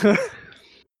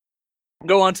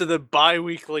 Go on to the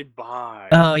bi-weekly buy.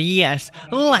 Oh yes,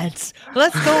 let's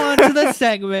go on to the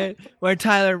segment where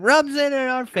Tyler rubs it in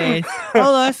our face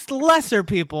all us lesser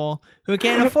people who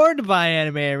can't afford to buy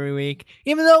anime every week,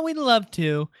 even though we'd love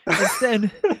to. Instead,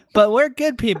 but we're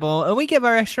good people and we give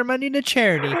our extra money to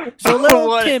charity. So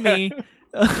little Timmy,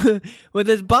 with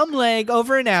his bum leg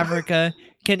over in Africa,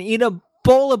 can eat a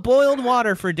bowl of boiled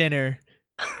water for dinner.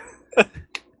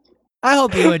 I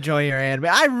hope you enjoy your anime.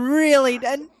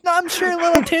 And I'm sure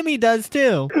little Timmy does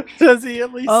too. Does he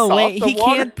at least? Oh wait, he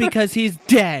can't because he's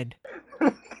dead.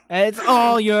 And it's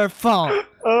all your fault.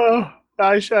 Oh,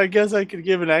 I guess I could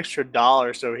give an extra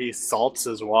 $1 so he salts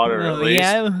his water at least.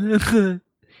 Yeah.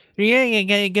 You're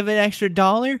gonna give an extra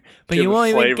 $1, but you won't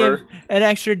even give an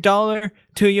extra $1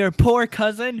 to your poor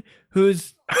cousin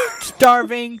who's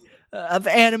starving of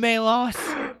anime loss.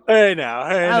 Hey now.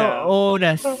 I own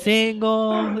a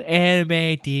single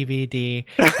anime DVD,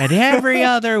 and every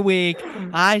other week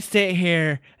I sit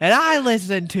here and I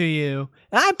listen to you.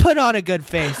 And I put on a good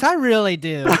face. I really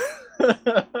do.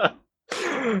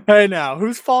 Hey now,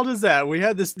 whose fault is that? We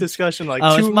had this discussion like 2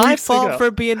 weeks ago. Oh, it's my fault for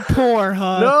being poor,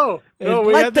 huh? No,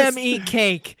 let them eat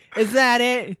cake. Is that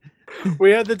it?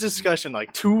 We had the discussion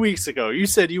like 2 weeks ago. You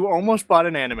said you almost bought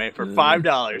an anime for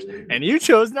 $5 and you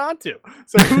chose not to.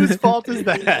 So whose fault is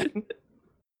that?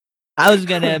 I was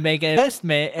going to make an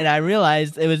investment and I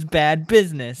realized it was bad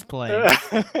business play.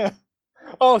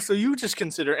 Oh, so you just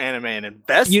consider anime an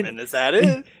investment? Is that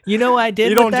it? You know what I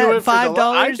did with that $5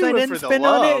 I didn't spend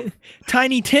on it?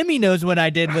 Tiny Timmy knows what I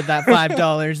did with that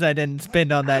 $5 I didn't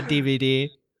spend on that DVD.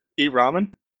 Eat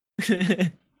ramen?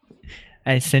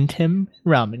 I sent him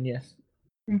ramen, yes.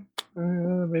 I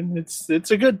mean,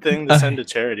 it's a good thing to send to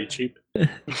charity cheap.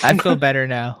 I feel better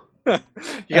now. You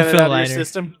got it out of your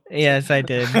system? Yes, I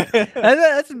did.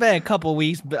 That's been a couple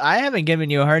weeks, but I haven't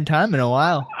given you a hard time in a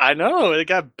while. I know, it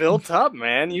got built up,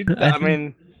 man. You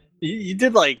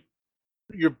did like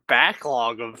your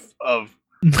backlog of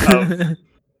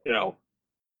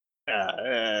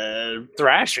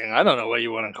thrashing. I don't know what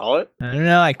you want to call it. I don't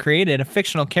know. I created a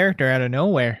fictional character out of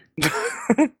nowhere.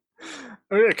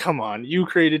 Come on, you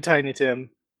created Tiny Tim.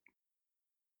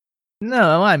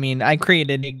 No, I mean, I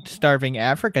created a starving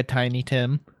Africa Tiny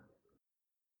Tim.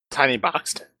 Tiny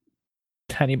Boxed.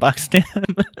 tiny box Tim.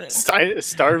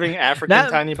 Starving African That-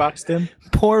 tiny box Tim.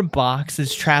 Poor Box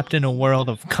is trapped in a world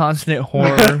of constant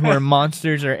horror where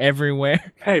monsters are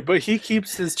everywhere, Hey, but he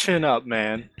keeps his chin up,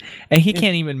 man. and he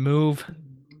can't even move.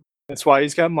 That's why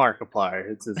he's got Markiplier.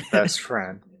 It's his best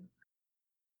friend.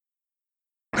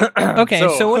 Okay,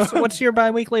 so what's your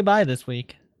bi-weekly buy this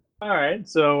week? All right,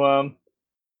 so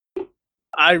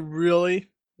I really,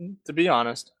 to be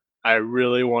honest, I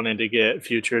really wanted to get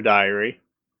Future Diary.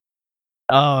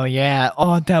 Oh yeah,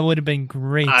 oh that would have been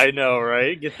great. I know,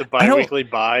 right? Get the bi-weekly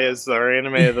buy as our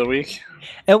anime of the week.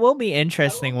 It will be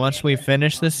interesting once we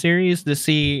finish this series to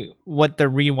see what the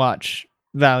rewatch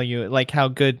value, like how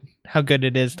good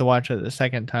it is to watch it the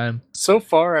second time. So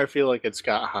far, I feel like it's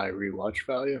got high rewatch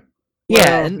value.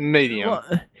 Yeah, Well, medium. Well,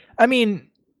 I mean,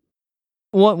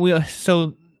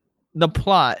 so the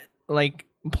plot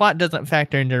doesn't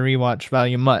factor into rewatch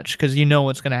value much because you know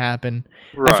what's going to happen.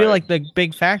 Right. I feel like the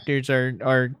big factors are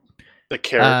the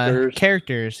characters.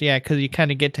 Characters, yeah, because you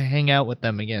kind of get to hang out with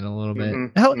them again a little bit.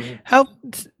 Mm-hmm. How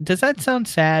does that sound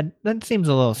sad? That seems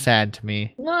a little sad to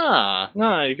me. Nah,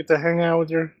 you get to hang out with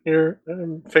your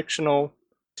fictional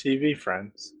TV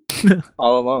friends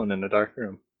all alone in a dark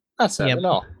room. Not sad at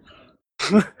all.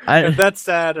 If that's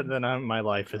sad, then my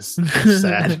life is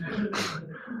sad.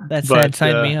 That's sad.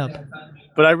 Sign me up.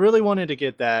 But I really wanted to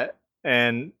get that,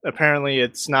 and apparently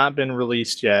it's not been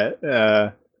released yet,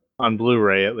 on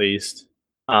Blu-ray at least.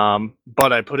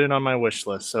 But I put it on my wish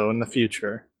list, so in the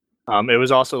future. It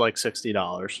was also like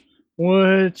 $60,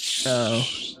 which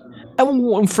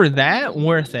for that,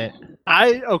 worth it.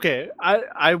 I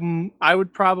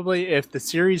would probably, if the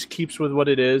series keeps with what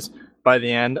it is by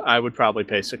the end, I would probably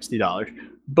pay $60.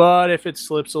 But if it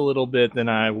slips a little bit, then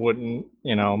I wouldn't.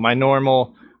 My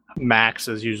normal max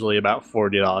is usually about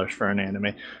 $40 for an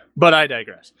anime. But I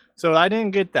digress. So I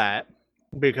didn't get that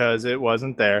because it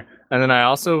wasn't there. And then I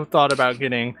also thought about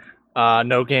getting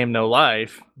No Game, No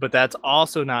Life, but that's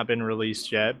also not been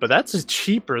released yet. But that's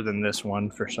cheaper than this one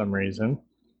for some reason.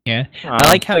 Yeah, I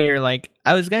like how you're like,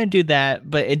 I was going to do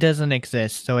that, but it doesn't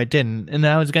exist, so I didn't. And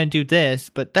then I was going to do this,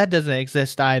 but that doesn't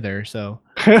exist either, so.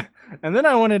 And then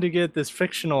I wanted to get this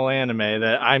fictional anime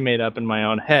that I made up in my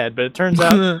own head, but it turns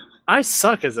out I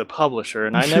suck as a publisher,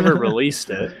 and I never released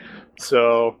it.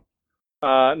 So,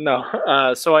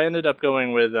 no. So I ended up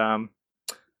going with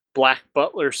Black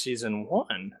Butler Season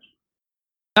 1.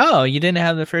 Oh, you didn't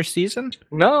have the first season?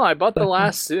 No, I bought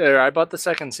the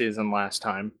second season last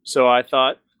time. So I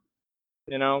thought,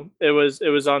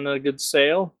 it was on a good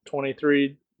sale.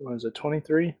 23, was it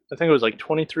 23? I think it was like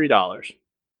 $23.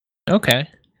 Okay.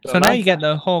 So now you get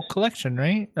the whole collection,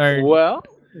 right? Well,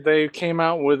 they came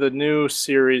out with a new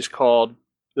series called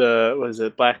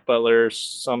Black Butler,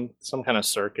 some kind of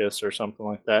circus or something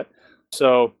like that.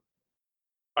 So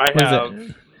I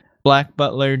have Black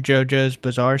Butler JoJo's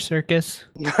Bizarre Circus?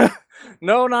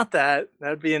 No, not that.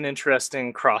 That'd be an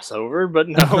interesting crossover, but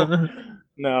no.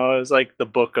 No, it was like the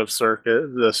Book of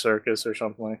the Circus or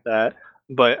something like that.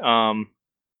 But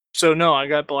so no, I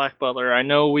got Black Butler. I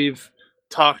know we've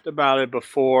talked about it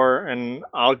before, and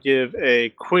I'll give a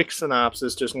quick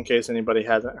synopsis just in case anybody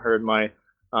hasn't heard my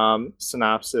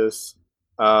synopsis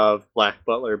of Black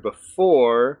Butler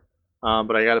before.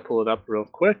 But I got to pull it up real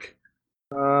quick.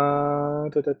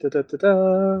 All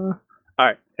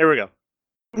right, here we go.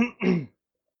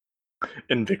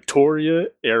 In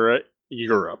Victoria-era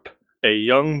Europe, a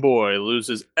young boy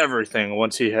loses everything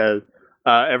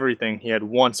everything he had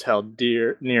once held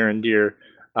near and dear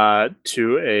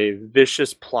to a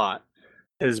vicious plot.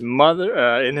 His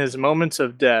mother, in his moments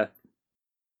of death,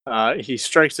 he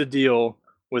strikes a deal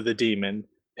with a demon.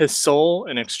 His soul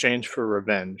in exchange for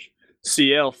revenge.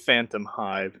 CL Phantom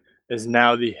Hive is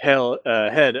now the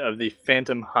head of the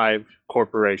Phantom Hive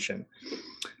Corporation,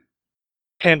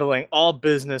 handling all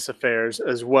business affairs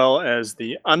as well as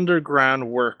the underground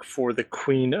work for the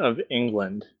Queen of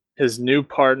England. His new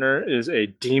partner is a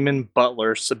demon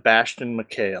butler, Sebastian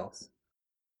McHale,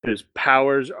 whose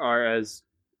powers as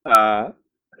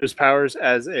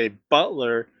a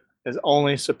butler is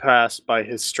only surpassed by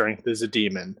his strength as a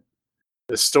demon.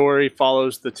 The story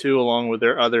follows the two along with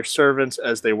their other servants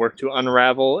as they work to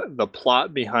unravel the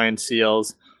plot behind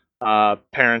CL's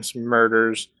parents'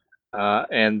 murders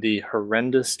and the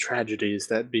horrendous tragedies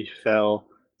that befell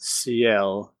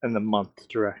CL in the month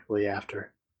directly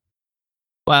after.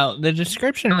 Wow, the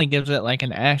description only gives it like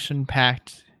an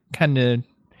action-packed, kind of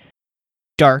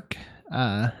dark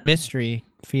mystery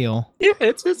feel. Yeah,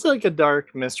 it's like a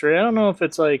dark mystery. I don't know if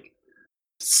it's like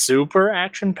super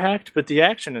action-packed, but the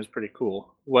action is pretty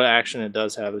cool. What action it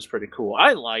does have is pretty cool.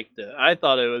 I liked it. I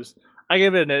thought it was. I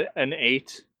gave it an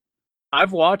 8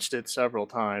 I've watched it several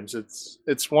times.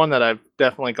 It's one that I've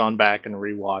definitely gone back and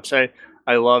rewatched.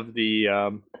 I love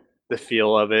the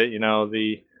feel of it. You know,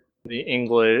 the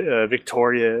English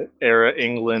Victoria era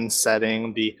England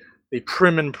setting, the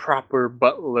prim and proper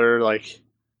butler, like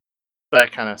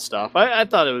that kind of stuff. I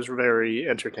thought it was very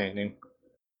entertaining.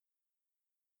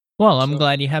 Well, I'm So,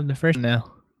 glad you have the first one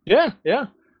now. yeah,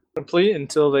 complete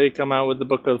until they come out with the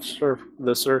Book of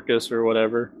the Circus or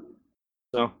whatever.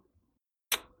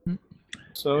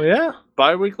 So yeah,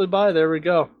 bi-weekly buy. There we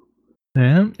go.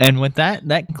 Yeah. And with that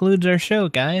concludes our show,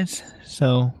 guys.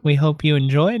 So we hope you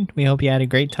enjoyed. We hope you had a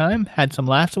great time, had some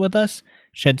laughs with us,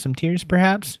 shed some tears,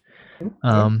 perhaps.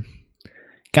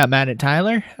 Got mad at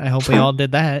Tyler. I hope we all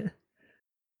did that.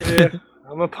 Yeah,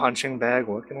 I'm a punching bag.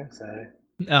 What can I say?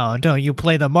 Oh, don't you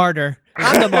play the martyr?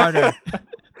 I'm the martyr.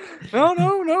 No.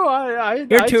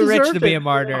 You're I too rich to deserved be it. a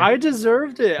martyr. I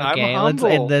deserved it. Okay, I'm let's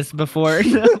humble. end this before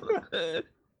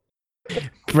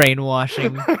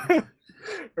brainwashing.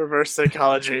 Reverse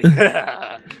psychology.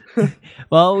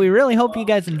 Well, we really hope you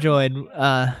guys enjoyed.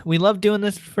 We love doing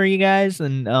this for you guys,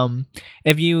 and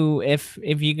if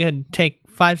you could take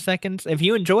 5 seconds, if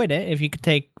you enjoyed it, if you could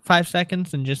take 5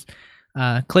 seconds and just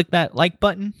click that like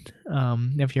button.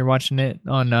 If you're watching it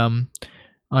on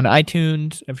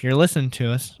iTunes, if you're listening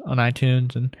to us on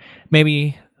iTunes, and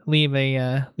maybe leave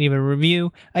a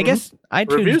review. I guess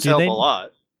iTunes Reviews help a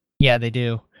lot. Yeah, they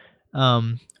do.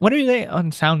 What are they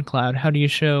on SoundCloud? How do you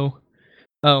show?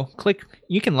 Oh, click.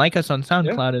 You can like us on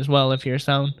SoundCloud as well if you're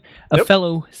a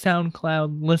fellow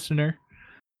SoundCloud listener.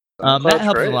 That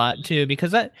helps a lot too,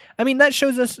 because that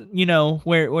shows us,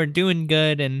 we're doing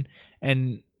good, and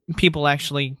people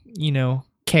actually,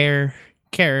 care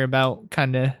about,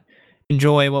 kind of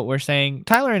enjoy what we're saying.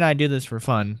 Tyler and I do this for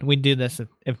fun. We do this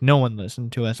if no one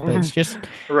listened to us, but it's just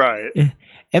right.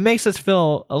 It makes us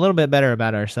feel a little bit better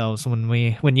about ourselves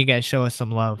when you guys show us some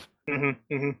love.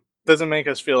 Doesn't make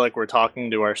us feel like we're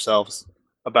talking to ourselves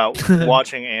about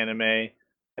watching anime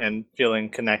and feeling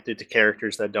connected to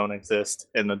characters that don't exist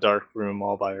in the dark room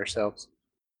all by ourselves.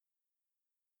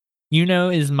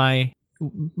 Yuno is my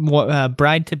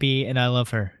bride to be, and I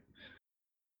love her.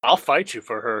 I'll fight you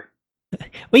for her.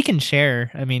 We can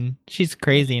share. I mean, she's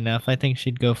crazy enough. I think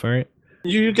she'd go for it.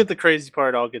 You get the crazy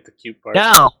part. I'll get the cute part.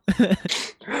 No.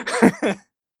 I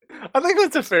think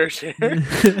that's a fair share.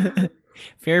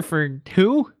 Fair for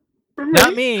who? For me.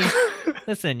 Not me.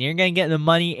 Listen, you're gonna get the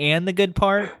money and the good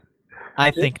part.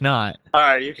 I think not. All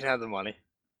right, you can have the money.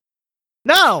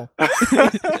 No.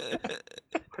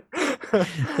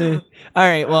 All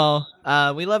right. Well,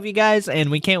 we love you guys, and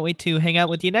we can't wait to hang out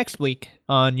with you next week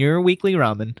on your weekly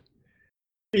ramen.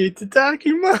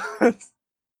 Itadakimasu.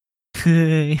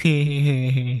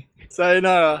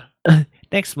 Sayonara.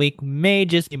 Next week may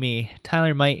just be me.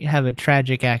 Tyler might have a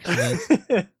tragic accident.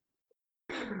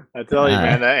 I tell you,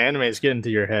 man, that anime is getting to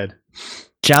your head.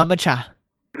 Jamba-cha.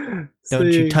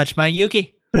 Don't you touch my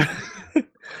Yuki.